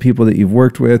observation of people that you've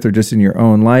worked with or just in your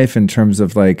own life in terms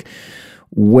of like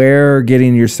where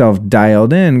getting yourself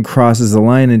dialed in crosses the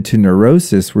line into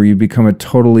neurosis, where you become a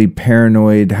totally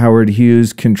paranoid Howard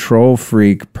Hughes control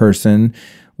freak person,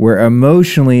 where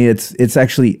emotionally it's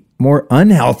actually more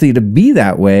unhealthy to be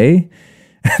that way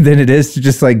than it is to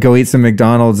just like go eat some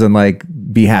McDonald's and like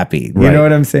be happy. You know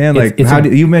what I'm saying? Like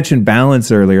you mentioned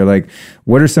balance earlier. Like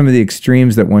what are some of the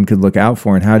extremes that one could look out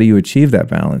for, and how do you achieve that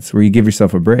balance where you give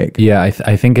yourself a break? Yeah,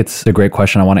 I think it's a great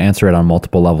question. I want to answer it on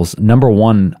multiple levels. Number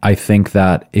one, I think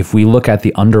that if we look at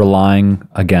the underlying,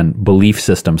 again, belief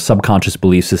system, subconscious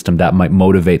belief system that might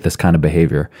motivate this kind of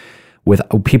behavior, with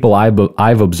people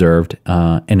I've observed,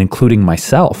 and including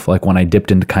myself, like when I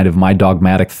dipped into kind of my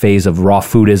dogmatic phase of raw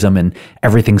foodism and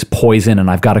everything's poison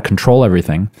and I've got to control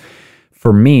everything.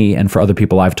 For me and for other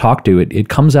people I've talked to, it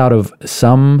comes out of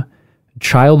some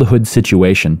childhood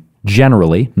situation,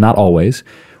 generally, not always,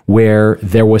 where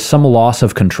there was some loss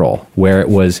of control, where it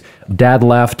was dad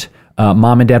left,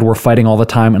 Mom and dad were fighting all the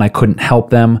time and I couldn't help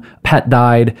them. Pet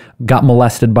died, got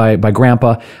molested by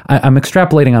grandpa. I'm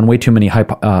extrapolating on way too many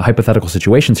hypothetical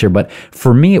situations here, but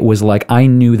for me, it was like I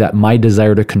knew that my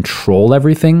desire to control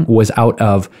everything was out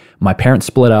of my parents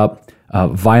split up, a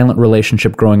violent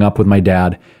relationship growing up with my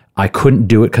dad. I couldn't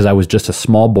do it because I was just a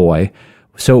small boy.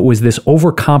 So it was this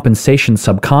overcompensation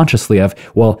subconsciously of,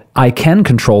 well, I can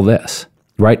control this,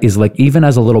 right? Is like, even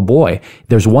as a little boy,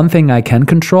 there's one thing I can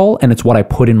control, and it's what I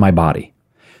put in my body.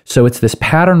 So it's this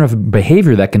pattern of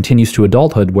behavior that continues to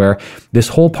adulthood where this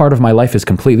whole part of my life is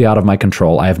completely out of my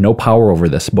control. I have no power over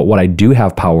this, but what I do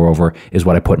have power over is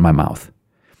what I put in my mouth.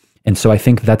 And so I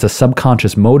think that's a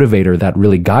subconscious motivator that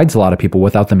really guides a lot of people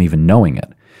without them even knowing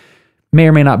it. May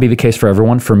or may not be the case for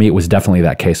everyone. For me, it was definitely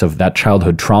that case of that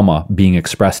childhood trauma being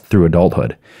expressed through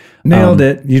adulthood. Nailed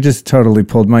it. You just totally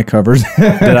pulled my covers. Did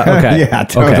I? Okay. Yeah,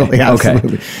 totally. Okay.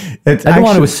 Absolutely. I don't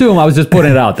want to assume. I was just putting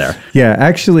it out there. Yeah,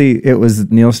 actually, it was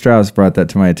Neil Strauss brought that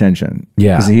to my attention.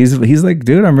 Yeah. Because he's like,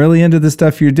 dude, I'm really into the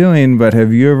stuff you're doing, but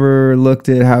have you ever looked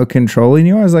at how controlling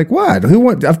you are? I was like, what?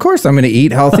 Of course I'm going to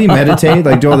eat healthy, meditate,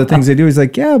 like do all the things I do. He's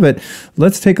like, yeah, but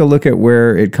let's take a look at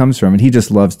where it comes from. And he just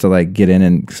loves to like get in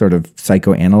and sort of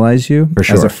psychoanalyze you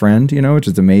as a friend, which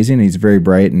is amazing. He's very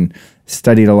bright and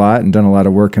studied a lot and done a lot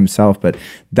of work himself, but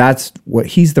that's what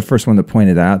he's the first one that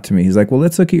pointed out to me. He's like, well,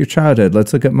 let's look at your childhood.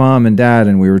 Let's look at mom and dad.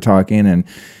 And we were talking and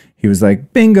he was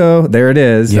like, bingo, there it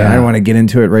is. Yeah. I don't want to get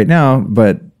into it right now,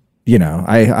 but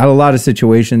I had a lot of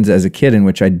situations as a kid in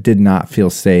which I did not feel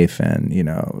safe and,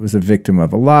 was a victim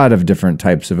of a lot of different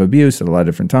types of abuse at a lot of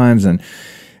different times. And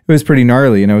it was pretty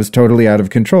gnarly and it was totally out of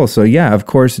control. So yeah, of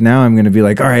course, now I'm going to be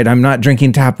like, all right, I'm not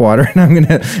drinking tap water and I'm going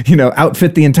to,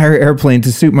 outfit the entire airplane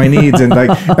to suit my needs. And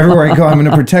like everywhere I go, I'm going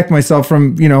to protect myself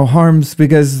from, harms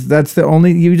because that's the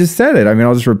only, you just said it. I mean,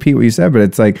 I'll just repeat what you said, but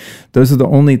it's like, those are the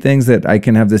only things that I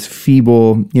can have this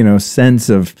feeble, sense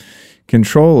of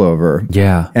control over.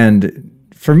 Yeah. And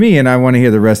for me, and I want to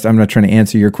hear the rest, I'm not trying to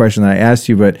answer your question that I asked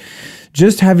you, but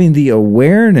just having the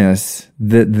awareness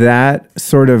that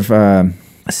sort of,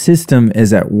 system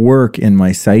is at work in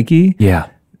my psyche. Yeah.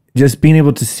 Just being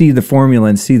able to see the formula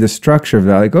and see the structure of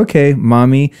that. Like, okay,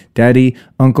 mommy, daddy,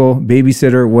 uncle,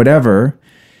 babysitter, whatever,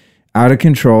 out of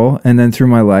control. And then through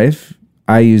my life,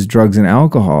 I use drugs and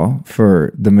alcohol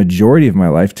for the majority of my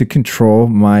life to control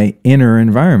my inner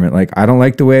environment. Like, I don't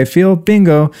like the way I feel.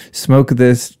 Bingo, smoke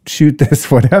this, shoot this,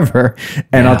 whatever.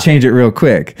 And I'll change it real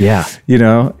quick. Yeah.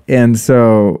 And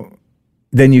so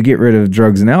then you get rid of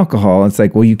drugs and alcohol. It's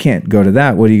like, well, you can't go to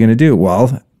that. What are you going to do?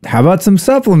 Well, how about some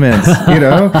supplements?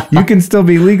 You can still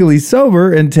be legally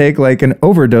sober and take like an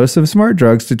overdose of smart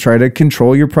drugs to try to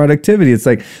control your productivity. It's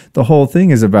like the whole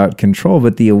thing is about control,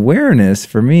 but the awareness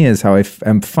for me is how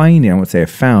I'm finding, I won't say I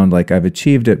found, like I've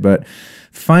achieved it, but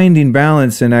finding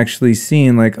balance and actually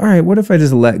seeing like, all right, what if I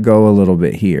just let go a little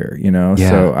bit here, Yeah.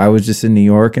 So I was just in New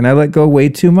York and I let go way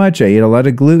too much. I ate a lot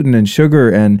of gluten and sugar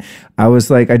and I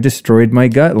was like, I destroyed my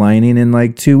gut lining in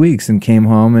like 2 weeks and came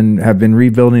home and have been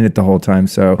rebuilding it the whole time.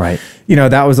 So,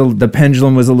 that was the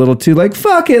pendulum was a little too like,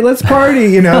 fuck it, let's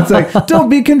party. It's like, don't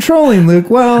be controlling, Luke.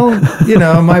 Well,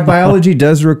 my biology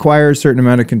does require a certain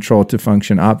amount of control to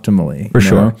function optimally. For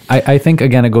sure. I think,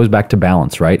 again, it goes back to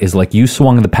balance, right? Is like you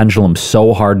swung the pendulum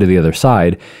so hard to the other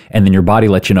side and then your body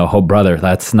lets you know, oh, brother,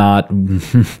 that's not...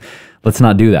 Let's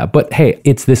not do that. But hey,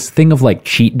 it's this thing of like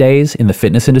cheat days in the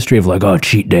fitness industry of like, oh,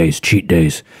 cheat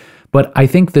days. But I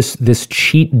think this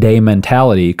cheat day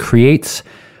mentality creates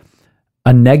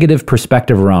a negative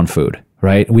perspective around food,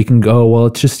 right? We can go, well,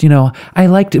 it's just, I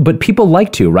like to, but people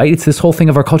like to, right? It's this whole thing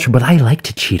of our culture, but I like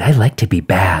to cheat. I like to be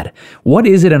bad. What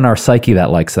is it in our psyche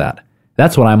that likes that?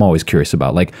 That's what I'm always curious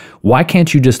about. Like, why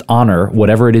can't you just honor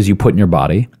whatever it is you put in your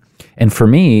body? And for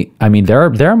me, I mean, there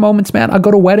are moments, man, I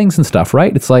go to weddings and stuff,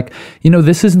 right? It's like,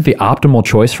 this isn't the optimal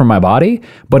choice for my body,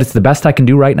 but it's the best I can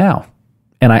do right now.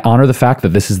 And I honor the fact that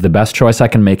this is the best choice I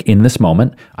can make in this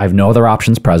moment. I have no other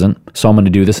options present, so I'm going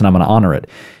to do this and I'm going to honor it.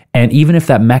 And even if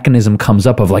that mechanism comes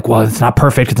up of like, well, it's not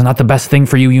perfect, it's not the best thing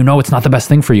for you, it's not the best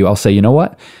thing for you, I'll say, you know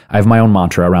what? I have my own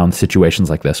mantra around situations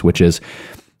like this, which is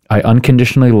I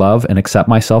unconditionally love and accept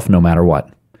myself no matter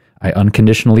what. I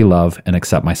unconditionally love and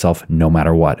accept myself no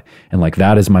matter what. And like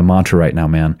that is my mantra right now,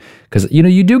 man. Because,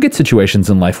 you do get situations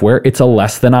in life where it's a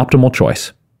less than optimal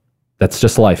choice. That's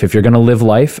just life. If you're going to live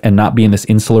life and not be in this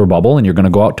insular bubble and you're going to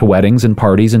go out to weddings and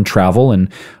parties and travel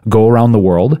and go around the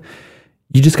world,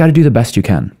 you just got to do the best you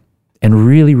can and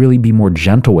really, really be more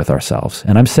gentle with ourselves.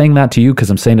 And I'm saying that to you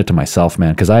because I'm saying it to myself,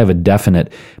 man, because I have a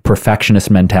definite perfectionist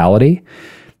mentality.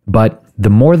 But the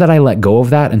more that I let go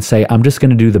of that and say, I'm just going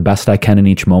to do the best I can in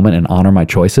each moment and honor my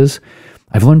choices,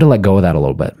 I've learned to let go of that a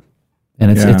little bit.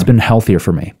 And it's been healthier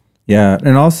for me. Yeah.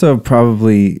 And also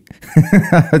probably,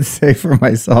 I would say for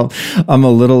myself, I'm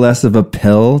a little less of a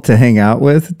pill to hang out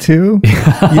with too. You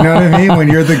know what I mean? When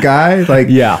you're the guy, like,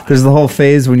 there's the whole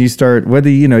phase when you start, whether,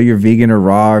 you're vegan or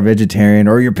raw or vegetarian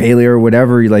or you're paleo or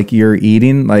whatever, you're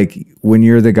eating, like when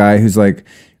you're the guy who's like,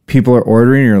 people are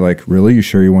ordering, you're like, really? You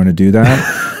sure you want to do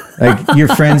that? Like your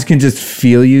friends can just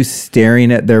feel you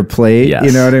staring at their plate. Yes.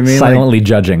 You know what I mean? Silently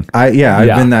judging. I've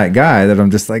been that guy that I'm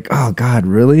just like, oh God,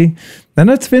 really? And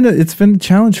it's been a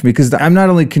challenge for me because I'm not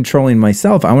only controlling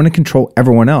myself, I want to control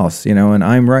everyone else, and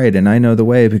I'm right and I know the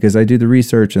way because I do the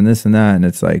research and this and that. And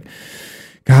it's like,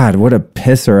 God, what a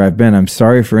pisser I've been. I'm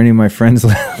sorry for any of my friends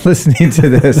listening to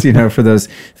this, for those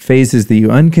phases that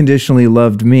you unconditionally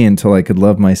loved me until I could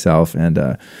love myself. And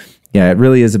it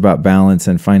really is about balance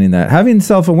and finding that, having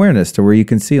self-awareness to where you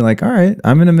can see like, all right,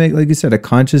 I'm going to make, like you said, a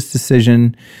conscious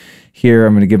decision here.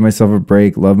 I'm going to give myself a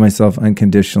break, love myself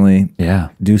unconditionally. Yeah.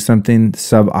 Do something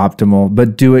suboptimal,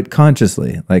 but do it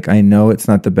consciously. Like, I know it's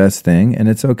not the best thing and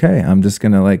it's okay. I'm just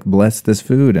going to like bless this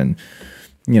food and,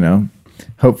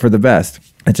 hope for the best.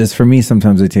 It's just for me,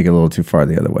 sometimes I take it a little too far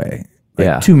the other way.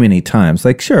 Too many times.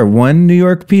 Like, sure, one New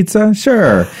York pizza,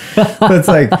 sure. But it's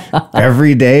like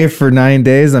every day for 9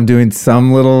 days, I'm doing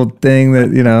some little thing that,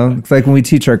 it's like when we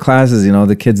teach our classes,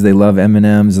 the kids, they love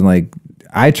M&Ms and like,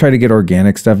 I try to get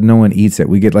organic stuff. No one eats it.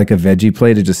 We get like a veggie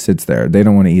plate. It just sits there. They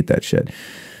don't want to eat that shit.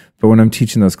 But when I'm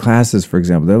teaching those classes, for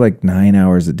example, they're like 9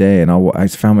 hours a day. And I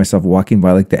found myself walking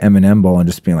by like the M&M bowl and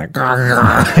just being like,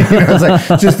 it's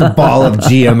like just a ball of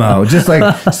GMO, just like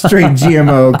straight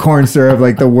GMO corn syrup,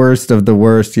 like the worst of the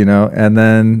worst, And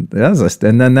then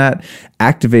that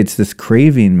activates this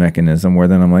craving mechanism where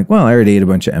then I'm like, well, I already ate a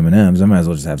bunch of M&Ms. I might as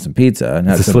well just have some pizza and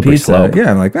have some pizza. Slope.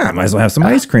 Yeah, I'm like, I might as well have some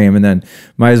ice cream. And then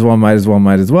might as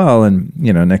well. And,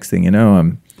 next thing you know,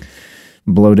 I'm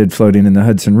bloated floating in the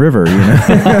Hudson River,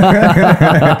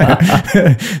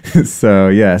 So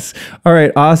yes. All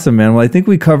right. Awesome, man. Well, I think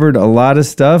we covered a lot of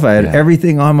stuff. I had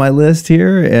everything on my list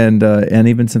here and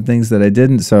even some things that I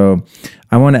didn't. So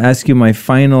I want to ask you my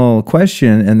final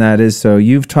question. And that is, so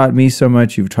you've taught me so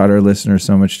much. You've taught our listeners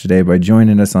so much today by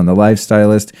joining us on the Life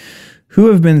Stylist. Who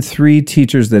have been 3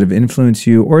 teachers that have influenced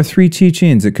you, or 3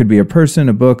 teachings? It could be a person,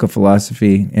 a book, a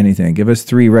philosophy, anything. Give us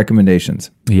 3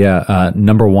 recommendations. Yeah.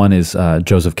 Number 1 is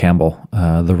Joseph Campbell.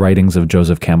 The writings of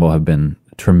Joseph Campbell have been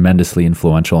tremendously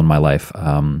influential in my life.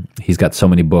 He's got so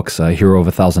many books, Hero of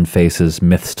 1,000 Faces,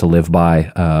 Myths to Live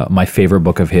By. My favorite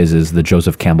book of his is The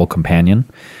Joseph Campbell Companion.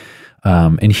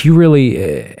 And he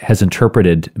really has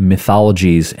interpreted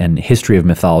mythologies and history of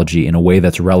mythology in a way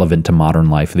that's relevant to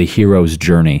modern life, the hero's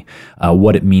journey,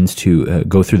 what it means to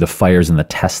go through the fires and the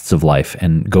tests of life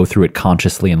and go through it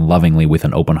consciously and lovingly with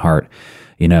an open heart,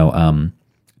 to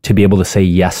be able to say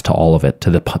yes to all of it, to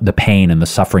the pain and the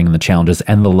suffering and the challenges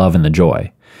and the love and the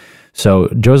joy. So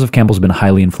Joseph Campbell's been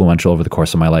highly influential over the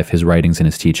course of my life, his writings and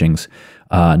his teachings.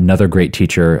 Another great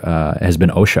teacher has been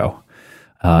Osho.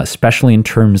 Especially in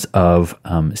terms of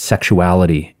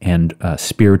sexuality and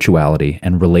spirituality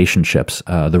and relationships.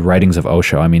 The writings of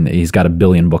Osho, I mean, he's got 1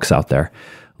 billion books out there.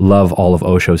 Love all of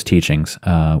Osho's teachings,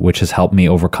 which has helped me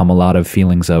overcome a lot of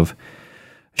feelings of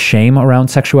shame around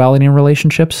sexuality and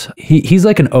relationships. He's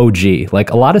like an OG.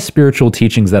 Like a lot of spiritual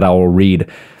teachings that I will read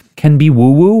can be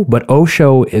woo-woo, but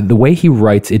Osho, the way he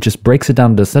writes, it just breaks it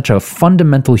down to such a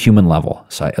fundamental human level.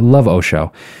 So I love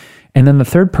Osho. And then the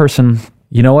third person...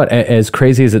 You know what? As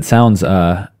crazy as it sounds,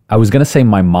 I was going to say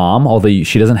my mom, although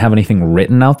she doesn't have anything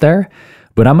written out there,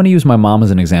 but I'm going to use my mom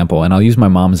as an example. And I'll use my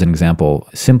mom as an example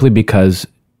simply because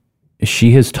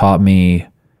she has taught me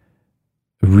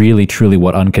really, truly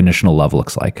what unconditional love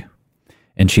looks like.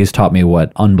 And she has taught me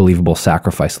what unbelievable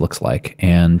sacrifice looks like.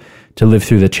 And to live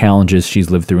through the challenges she's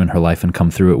lived through in her life and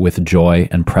come through it with joy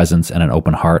and presence and an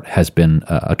open heart has been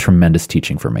a tremendous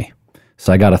teaching for me.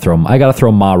 So I got to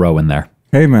throw Ma-Ro in there.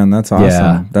 Hey man, that's awesome.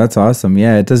 Yeah. That's awesome.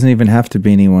 Yeah, it doesn't even have to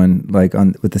be anyone like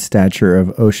with the stature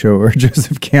of Osho or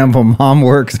Joseph Campbell. Mom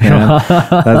works, man.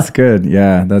 That's good.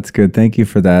 Yeah, that's good. Thank you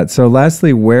for that. So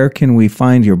lastly, where can we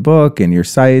find your book and your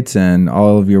sites and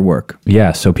all of your work?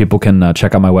 Yeah, so people can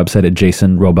check out my website at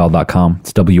jasonwrobel.com.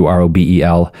 It's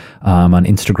WROBEL. On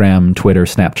Instagram, Twitter,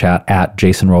 Snapchat at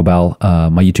Jason Wrobel.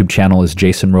 My YouTube channel is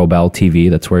Jason Wrobel TV.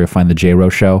 That's where you'll find the J-Wro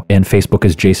Show. And Facebook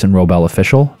is Jason Wrobel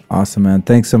Official. Awesome, man.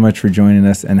 Thanks so much for joining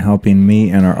us and helping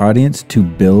me and our audience to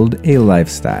build a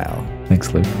lifestyle.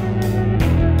 Thanks, Luke.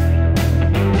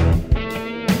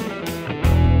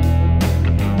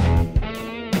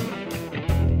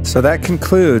 So that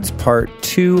concludes part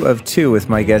 2 of 2 with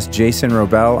my guest, Jason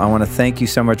Wrobel. I want to thank you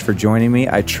so much for joining me.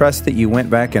 I trust that you went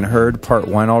back and heard part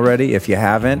 1 already. If you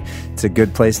haven't, it's a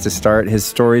good place to start. His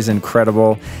story is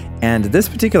incredible. And this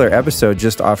particular episode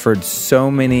just offered so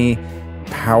many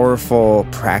powerful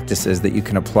practices that you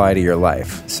can apply to your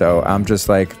life. So I'm just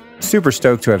like super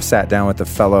stoked to have sat down with a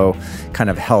fellow kind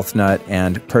of health nut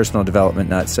and personal development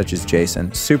nut such as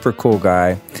Jason. Super cool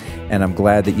guy. And I'm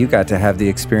glad that you got to have the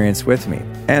experience with me.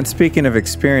 And speaking of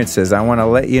experiences, I want to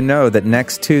let you know that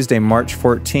next Tuesday, March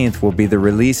 14th, will be the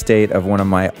release date of one of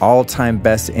my all-time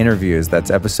best interviews.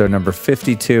 That's episode number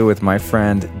 52 with my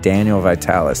friend Daniel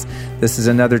Vitalis. This is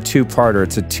another 2-parter.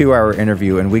 It's a 2-hour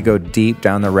interview, and we go deep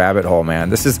down the rabbit hole, man.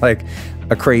 This is like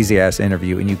a crazy-ass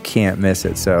interview, and you can't miss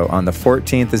it. So on the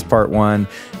 14th is part 1.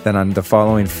 Then on the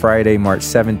following Friday, March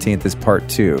 17th, is part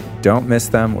 2. Don't miss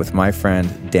them with my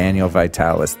friend Daniel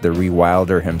Vitalis, the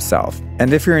rewilder himself.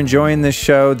 And if you're enjoying this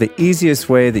show, the easiest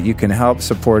way that you can help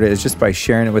support it is just by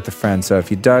sharing it with a friend. So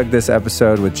if you dug this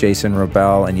episode with Jason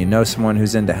Wrobel and you know someone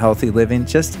who's into healthy living,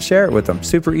 just share it with them.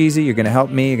 Super easy. You're going to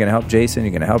help me. You're going to help Jason. You're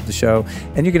going to help the show.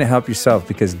 And you're going to help yourself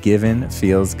because giving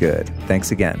feels good. Thanks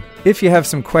again. If you have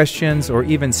some questions or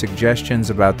even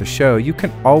suggestions about the show, you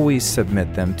can always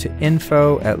submit them to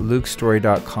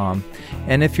info@lukestory.com.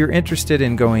 And if you're interested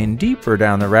in going deeper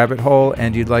down the rabbit hole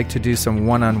and you'd like to do some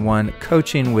one-on-one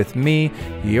coaching with me,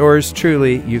 yours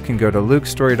truly, you can go to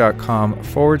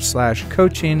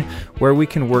lukestory.com/coaching, where we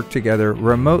can work together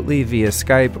remotely via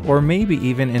Skype or maybe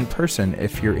even in person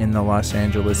if you're in the Los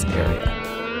Angeles area.